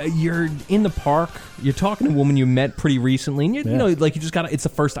you're in the park, you're talking to a woman you met pretty recently, and you know, like you just got it's the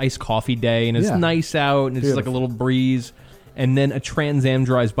first iced coffee day, and it's nice out, and it's just like a little breeze, and then a Trans Am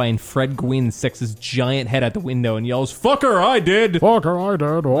drives by, and Fred Gwynn sticks his giant head out the window and yells, "Fucker, I did!" Fucker, I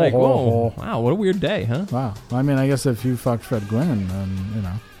did. Oh, like, whoa, wow, what a weird day, huh? Wow. I mean, I guess if you fucked Fred Gwynn,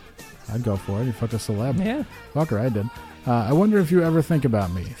 then I'd go for it. You fucked a celeb. Yeah. Fucker, I did. I wonder if you ever think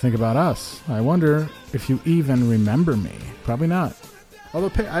about me, think about us. I wonder if you even remember me. Probably not. Although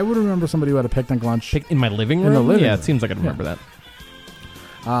I would remember somebody who had a picnic lunch in my living room. In the living room. It seems like I'd remember that.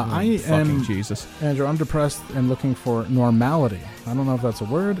 I am Jesus, Andrew. I'm depressed and looking for normality. I don't know if that's a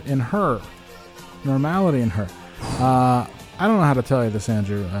word. In her, normality in her. I don't know how to tell you this,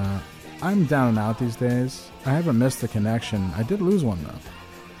 Andrew. I'm down and out these days. I haven't missed the connection. I did lose one though.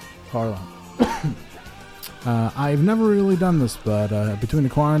 Harlan. I've never really done this, but between the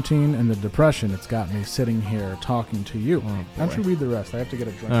quarantine and the depression, it's got me sitting here talking to you. Why don't you read the rest? I have to get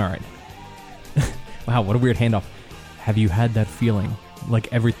a drink. All right. Wow, what a weird handoff. Have you had that feeling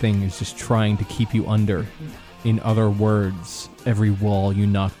like everything is just trying to keep you under? In other words, every wall you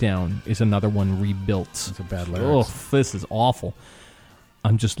knock down is another one rebuilt. That's a bad lyrics. Oh, this is awful.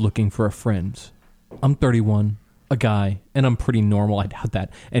 I'm just looking for a friend. I'm 31, a guy, and I'm pretty normal. I doubt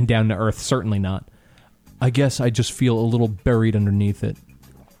that. And down to earth, certainly not. I guess I just feel a little buried underneath it.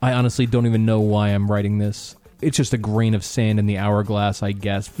 I honestly don't even know why I'm writing this. It's just a grain of sand in the hourglass, I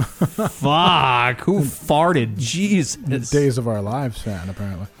guess. Fuck. Who farted? Jesus. The Days of Our Lives fan,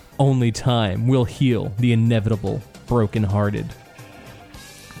 apparently. Only time will heal the inevitable brokenhearted.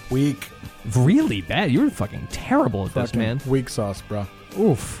 Weak. Really bad. You were fucking terrible at this, man. Weak sauce, bro.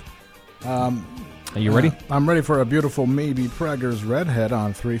 Oof. Are you ready? I'm ready for a beautiful Maybe Preggers redhead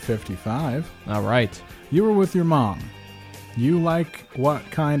on 355. All right. You were with your mom. You like what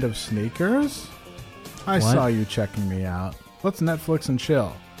kind of sneakers? I What? saw you checking me out. Let's Netflix and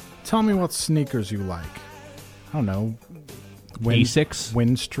chill. Tell me what sneakers you like. I don't know. Asics?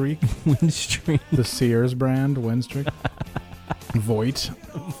 Windstreak. Windstreak. The Sears brand, Windstreak. Voight.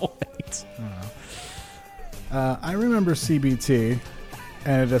 Voight. I remember CBT,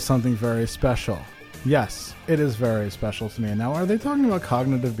 and it is something very special. Yes, it is very special to me. Now, are they talking about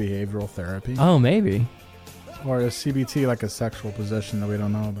cognitive behavioral therapy? Oh, maybe. Or is CBT like a sexual position that we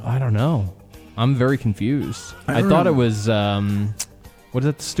don't know about? I don't know. I'm very confused. I thought it was, what is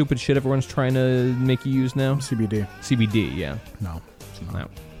that stupid shit everyone's trying to make you use now? CBD. CBD, yeah. No. It's not. No.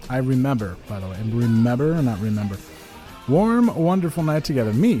 I remember, by the way. Remember or not remember? Warm, wonderful night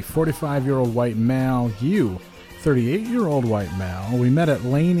together. Me, 45-year-old white male. You, 38-year-old white male. We met at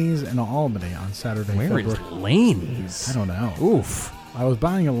Laney's in Albany on Saturday. Where is Laney's? I don't know. Oof. I was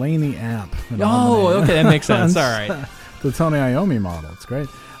buying a Laney amp. in Oh, Albany. okay, that makes sense. All right. The Tony Iommi model. It's great.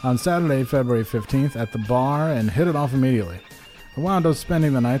 On Saturday, February 15th, at the bar, and hit it off immediately. I wound up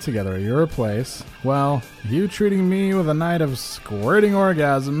spending the night together at your place. Well, you treating me with a night of squirting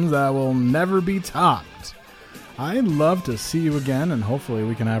orgasms that will never be topped. I'd love to see you again, and hopefully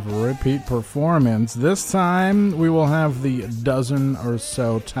we can have a repeat performance. This time, we will have the dozen or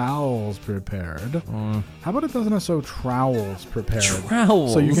so towels prepared. How about a dozen or so trowels prepared?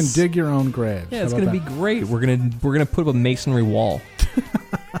 Trowels? So you can dig your own graves. Yeah, How it's about gonna that? be great. We're gonna put up a masonry wall.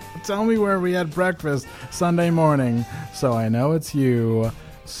 Tell me where we had breakfast Sunday morning, so I know it's you,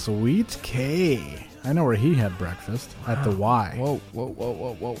 Sweet K. I know where he had breakfast, at the Y. Whoa.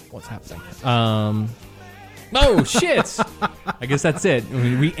 What's happening? Oh, shit! I guess that's it. I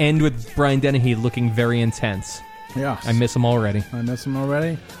mean, we end with Brian Dennehy looking very intense. Yes. I miss him already.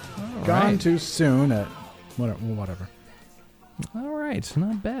 Gone right. too soon at whatever. All right,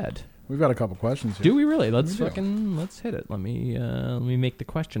 not bad. We've got a couple questions here. Do we really? Let's We do. let's hit it. Let me make the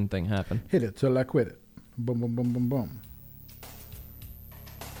question thing happen. Hit it till I quit it. Boom, boom, boom, boom, boom.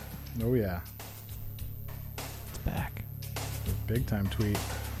 Oh, yeah. It's back. Big time tweet.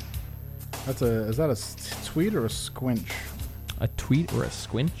 Is that a tweet or a squinch? A tweet or a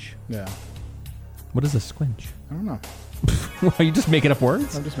squinch? Yeah. What is a squinch? I don't know. Are you just making up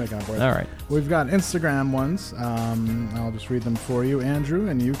words? I'm just making up words. All right. We've got Instagram ones. I'll just read them for you, Andrew,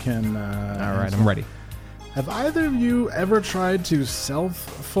 and you can... All right, I'm ready. Have either of you ever tried to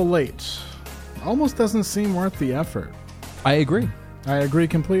self-fillate? Almost doesn't seem worth the effort. I agree. I agree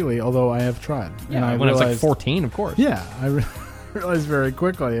completely, although I have tried. Yeah, and when I was like realized- 14, of course. Yeah, I realized very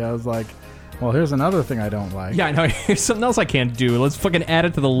quickly. I was like, well, here's another thing I don't like. Yeah, I know. Here's something else I can't do. Let's fucking add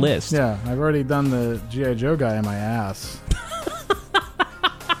it to the list. Yeah, I've already done the G.I. Joe guy in my ass.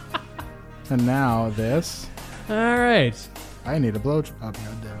 And now this. All right. I need a blowjob. Oh,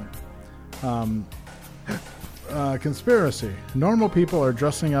 God damn it. Conspiracy. Normal people are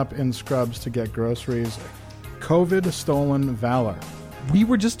dressing up in scrubs to get groceries. COVID stolen valor. We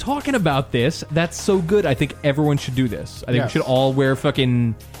were just talking about this. That's so good. I think everyone should do this. I think Yes. we should all wear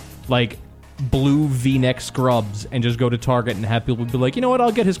fucking, like, blue V-neck scrubs and just go to Target and have people be like, you know what,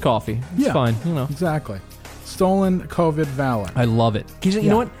 I'll get his coffee. It's Yeah, fine, you know. Exactly. Stolen COVID valor. I love it. 'Cause you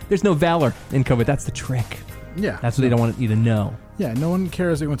know what? There's no valor in COVID. That's the trick. Yeah. That's what they don't want you to know. Yeah, no one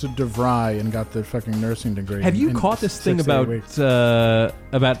cares they went to DeVry and got their fucking nursing degree. Have you in caught this thing 6 to 8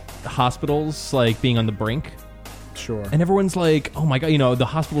 about weeks. hospitals, like, being on the brink? Sure. And everyone's like, oh my God, you know, the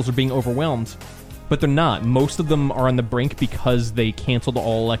hospitals are being overwhelmed. But they're not. Most of them are on the brink because they canceled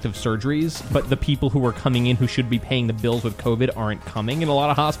all elective surgeries. But the people who are coming in who should be paying the bills with COVID aren't coming in a lot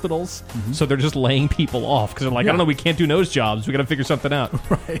of hospitals. So they're just laying people off because they're like, I don't know, we can't do nose jobs. We got to figure something out.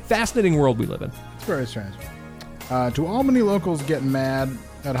 Right. Fascinating world we live in. It's very strange. Do Albany locals get mad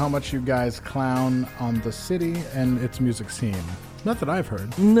at how much you guys clown on the city and its music scene? Not that I've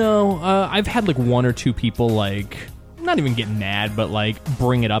heard. No, I've had like one or two people like, not even get mad, but like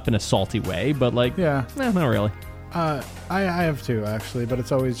bring it up in a salty way. But like, Yeah. not really. I have too, actually, but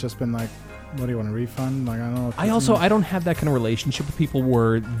it's always just been like, what do you want, a refund? Like, I don't know. I don't have that kind of relationship with people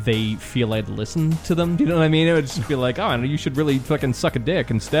where they feel I'd listen to them. Do you know what I mean? It would just be like, oh, you should really fucking suck a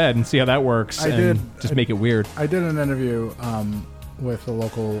dick instead and see how that works. Just make it weird. I did an interview with a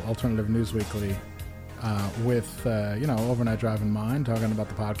local alternative news weekly with Overnight Drive in mind, talking about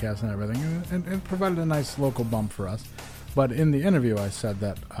the podcast and everything, and it provided a nice local bump for us. But in the interview, I said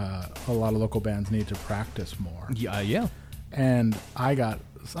that a lot of local bands need to practice more. Yeah. And I got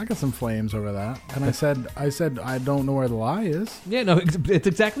some flames over that, and I said I don't know where the lie is. Yeah, no, it's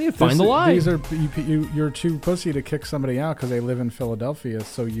exactly it. Find the lie. These are you're too pussy to kick somebody out because they live in Philadelphia,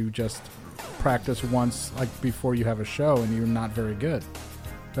 so you just practice once, like before you have a show, and you're not very good.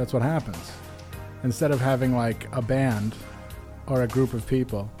 That's what happens. Instead of having like a band or a group of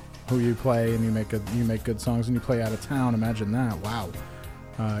people who you play and you make good songs and you play out of town, imagine that. Wow.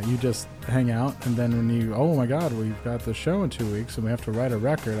 You just hang out, and then when oh my God, we've got the show in 2 weeks and we have to write a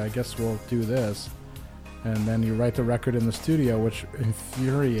record, I guess we'll do this. And then you write the record in the studio, which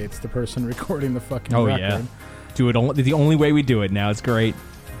infuriates the person recording the fucking record. Yeah. Do it the only way we do it now. It's great.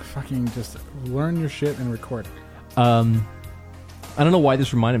 Fucking just learn your shit and record it. I don't know why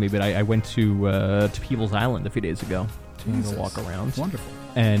this reminded me, but I went to People's Island a few days ago to walk around. It's wonderful.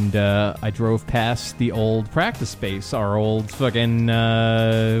 And I drove past the old practice space, our old fucking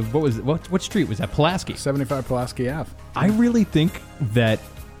what street was that? Pulaski. 75 Pulaski Ave. I really think that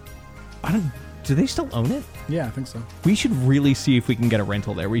do they still own it? Yeah, I think so. We should really see if we can get a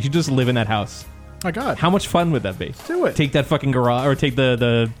rental there. We should just live in that house. My God. How much fun would that be? Do it. Take that fucking garage, or take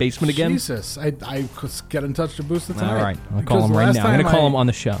the basement again. Jesus. I could get in touch to Boost it tonight. All right. I'll call him right now. I'm going to call him on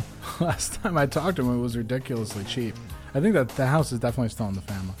the show. Last time I talked to him, it was ridiculously cheap. I think that the house is definitely still in the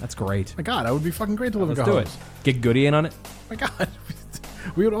family. That's great. My God, that would be fucking great to live in Let's do it. Get Goody in on it. My God.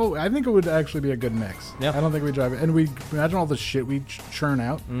 I think it would actually be a good mix. Yeah. I don't think we drive it. And we imagine all the shit we churn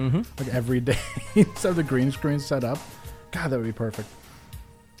out like every day. Instead of the green screen set up. God, that would be perfect.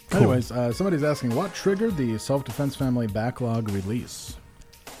 Cool. Anyways, somebody's asking, what triggered the Self-Defense Family backlog release?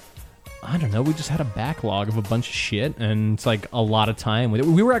 I don't know. We just had a backlog of a bunch of shit, and it's like a lot of time with it.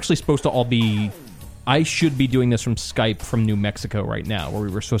 We were actually supposed to all be... I should be doing this from Skype from New Mexico right now, where we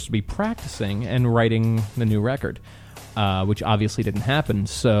were supposed to be practicing and writing the new record, which obviously didn't happen.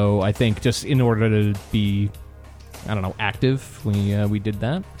 So I think just in order to be, active, we did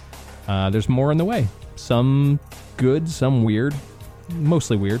that. There's more in the way. Some good, some weird.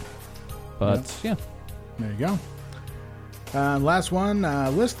 Mostly weird. But, yeah. There you go. Last one,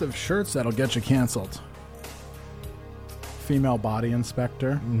 list of shirts that'll get you canceled. Female body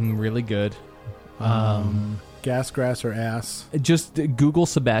inspector. Really good. Gas, grass, or ass. Just Google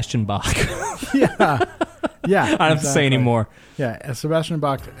Sebastian Bach. Yeah. I don't have to say anymore. Yeah, a Sebastian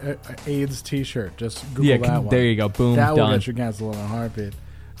Bach AIDS t-shirt. Just Google that one. There you go. Boom, that done. Will get you canceled in a heartbeat.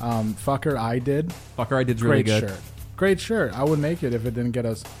 Fucker I Did. Fucker I Did's really good. Shirt. Great shirt. I would make it if it didn't get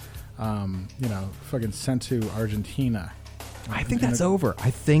us, fucking sent to Argentina. I think that's over. I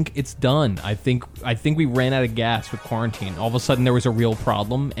think it's done. I think we ran out of gas with quarantine. All of a sudden there was a real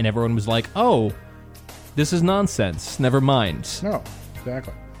problem, and everyone was like, "Oh, this is nonsense. Never mind." No,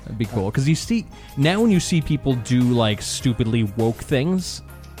 exactly. That'd be cool. Because you see, now when you see people do like stupidly woke things,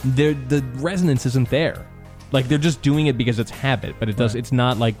 the resonance isn't there. Like they're just doing it because it's habit, but it does.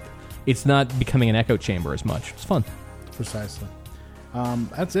 Right. It's not becoming an echo chamber as much. It's fun. Precisely.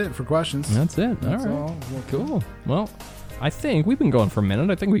 That's it for questions. That's it. That's all right. all. Cool. Well, I think we've been going for a minute.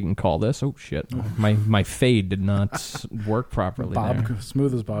 I think we can call this. Oh shit! My fade did not work properly.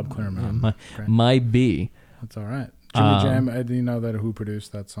 Smooth as Bob Clearman. My B. That's all right. Jimmy Jam. Do you know that who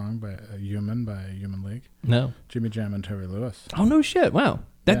produced that song by Human League? No. Jimmy Jam and Terry Lewis. Oh no shit! Wow,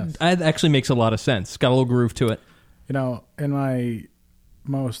 that actually makes a lot of sense. Got a little groove to it. You know, in my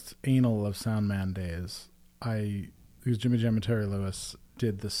most anal of Soundman days, because Jimmy Jam and Terry Lewis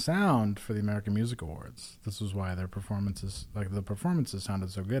did the sound for the American Music Awards. This was why the performances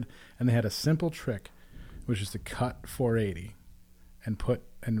sounded so good. And they had a simple trick, which is to cut 480 and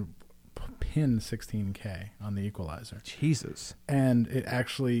pin 16K on the equalizer. Jesus. And it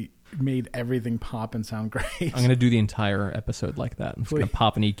actually made everything pop and sound great. I'm going to do the entire episode like that. I'm just going to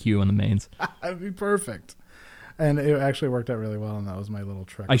pop an EQ on the mains. That'd be perfect. And it actually worked out really well, and that was my little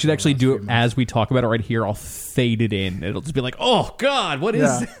trick. I should actually do it as we talk about it right here. I'll fade it in. It'll just be like, oh, God, what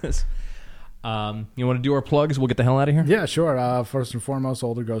is this? You want to do our plugs? We'll get the hell out of here? Yeah, sure. First and foremost,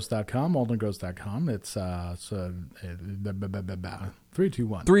 olderghost.com. Olderghost.com. It's 3, 2,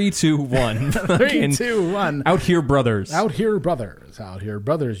 1. 3, 2, 1. 3, 2, 1. Out Here Brothers. Out Here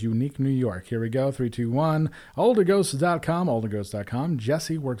Brothers, Unique New York. Here we go. 3, 2, 1. Olderghost.com. Olderghost.com.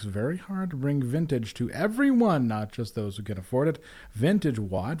 Jessie works very hard to bring vintage to everyone, not just those who can afford it. Vintage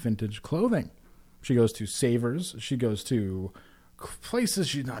what? Vintage clothing. She goes to Savers. She goes to places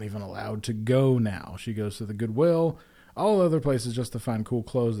she's not even allowed to go now. She goes to the Goodwill, all other places just to find cool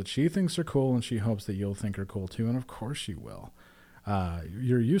clothes that she thinks are cool, and she hopes that you'll think are cool too, and of course she will.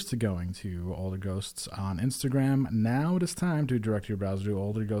 You're used to going to Older Ghosts on Instagram. Now it is time to direct your browser to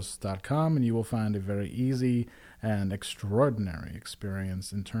olderghosts.com, and you will find a very easy and extraordinary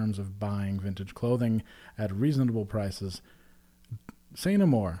experience in terms of buying vintage clothing at reasonable prices. Say no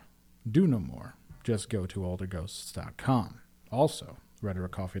more. Do no more. Just go to olderghosts.com. Also,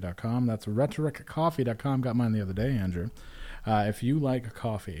 rhetoriccoffee.com. That's rhetoriccoffee.com. Got mine the other day, Andrew. If you like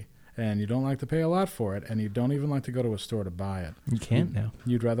coffee and you don't like to pay a lot for it, and you don't even like to go to a store to buy it. You can't now.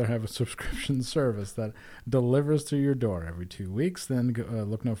 You'd rather have a subscription service that delivers to your door every 2 weeks, then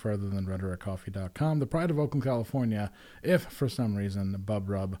look no further than rhetoriccoffee.com. The pride of Oakland, California, if for some reason Bub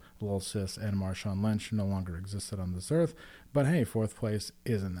Rub, Lil Sis, and Marshawn Lynch no longer existed on this earth. But hey, fourth place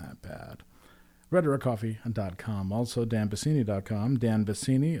isn't that bad. rhetoriccoffee.com. Also, danbassini.com. Dan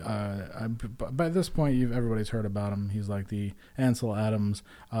Bassini, by this point, everybody's heard about him. He's like the Ansel Adams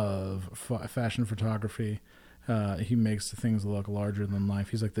of fashion photography. He makes things look larger than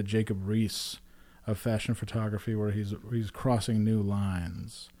life. He's like the Jacob Riis of fashion photography, where he's crossing new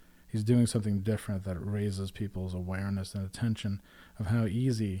lines. He's doing something different that raises people's awareness and attention of how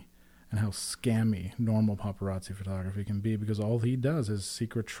easy and how scammy normal paparazzi photography can be, because all he does, his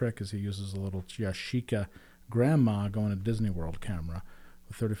secret trick, is he uses a little Yashica grandma going to Disney World camera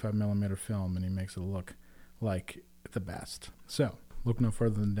with 35mm film, and he makes it look like the best. So, look no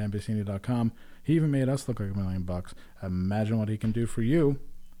further than danbassini.com. He even made us look like $1 million. Imagine what he can do for you.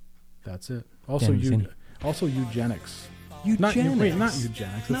 That's it. Also, eugenics. Eugenics. Not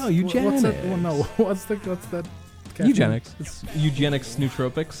eugenics. No, eugenics. What's that? Caffeine? Eugenics. It's eugenics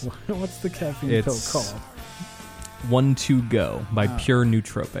nootropics. What's the caffeine pill called? 1-2-Go by Pure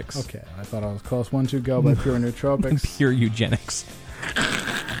Nootropics. Okay, I thought I was close. 1-2-Go by Pure Nootropics. Pure eugenics.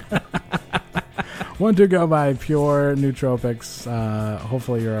 1-2-Go by Pure Nootropics.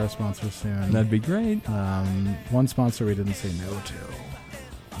 Hopefully you're our sponsor soon. That'd be great. One sponsor we didn't say no to.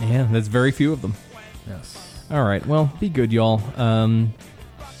 Yeah, there's very few of them. Yes. All right, well, be good, y'all.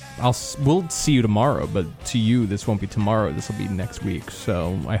 We'll see you tomorrow, but to you, this won't be tomorrow. This will be next week.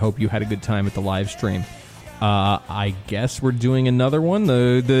 So I hope you had a good time at the live stream. I guess we're doing another one.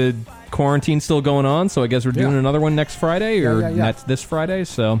 The quarantine's still going on, so I guess we're doing another one next Friday, or that's this Friday.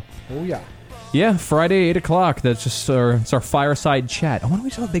 So, yeah, Friday 8 o'clock. That's just it's our fireside chat. I wonder if we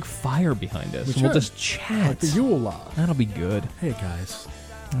should have a big fire behind us. We'll just chat. Like the Yule log. That'll be good. Hey guys.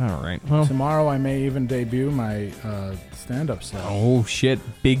 All right. Well, tomorrow I may even debut my stand-up set. Oh shit!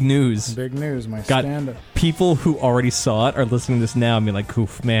 Big news. Big news. My Got stand-up. People who already saw it are listening to this now and be like,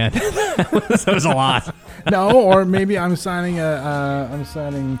 "Oof, man, that was a lot." No, or maybe I'm signing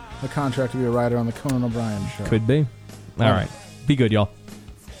a contract to be a writer on the Conan O'Brien show. Could be. All right. Be good, y'all.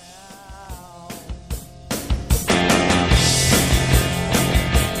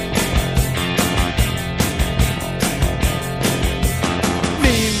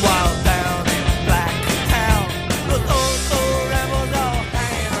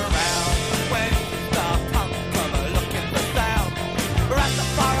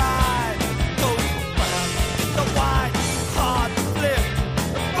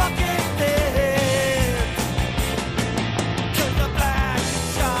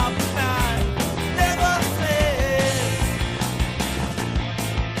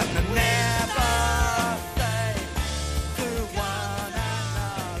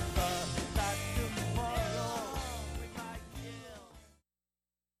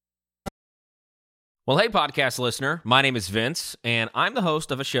 Well, hey, podcast listener. My name is Vince, and I'm the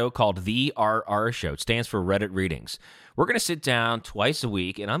host of a show called The RR Show. It stands for Reddit Readings. We're going to sit down twice a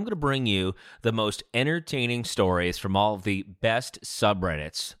week, and I'm going to bring you the most entertaining stories from all of the best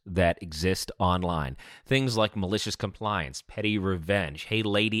subreddits that exist online. Things like malicious compliance, petty revenge, hey,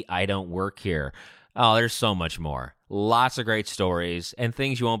 lady, I don't work here. Oh, there's so much more. Lots of great stories and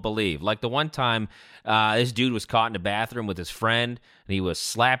things you won't believe. Like the one time this dude was caught in a bathroom with his friend and he was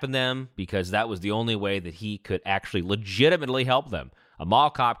slapping them because that was the only way that he could actually legitimately help them. A mall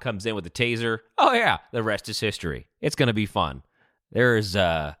cop comes in with a taser. Oh, yeah, the rest is history. It's going to be fun. There's,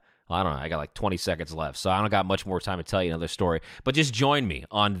 I don't know, I got like 20 seconds left, so I don't got much more time to tell you another story. But just join me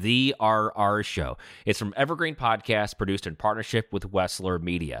on The RR Show. It's from Evergreen Podcast, produced in partnership with Wessler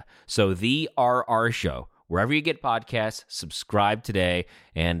Media. So The RR Show, wherever you get podcasts, subscribe today.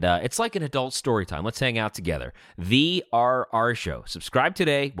 And it's like an adult story time. Let's hang out together. The RR Show. Subscribe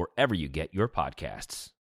today wherever you get your podcasts.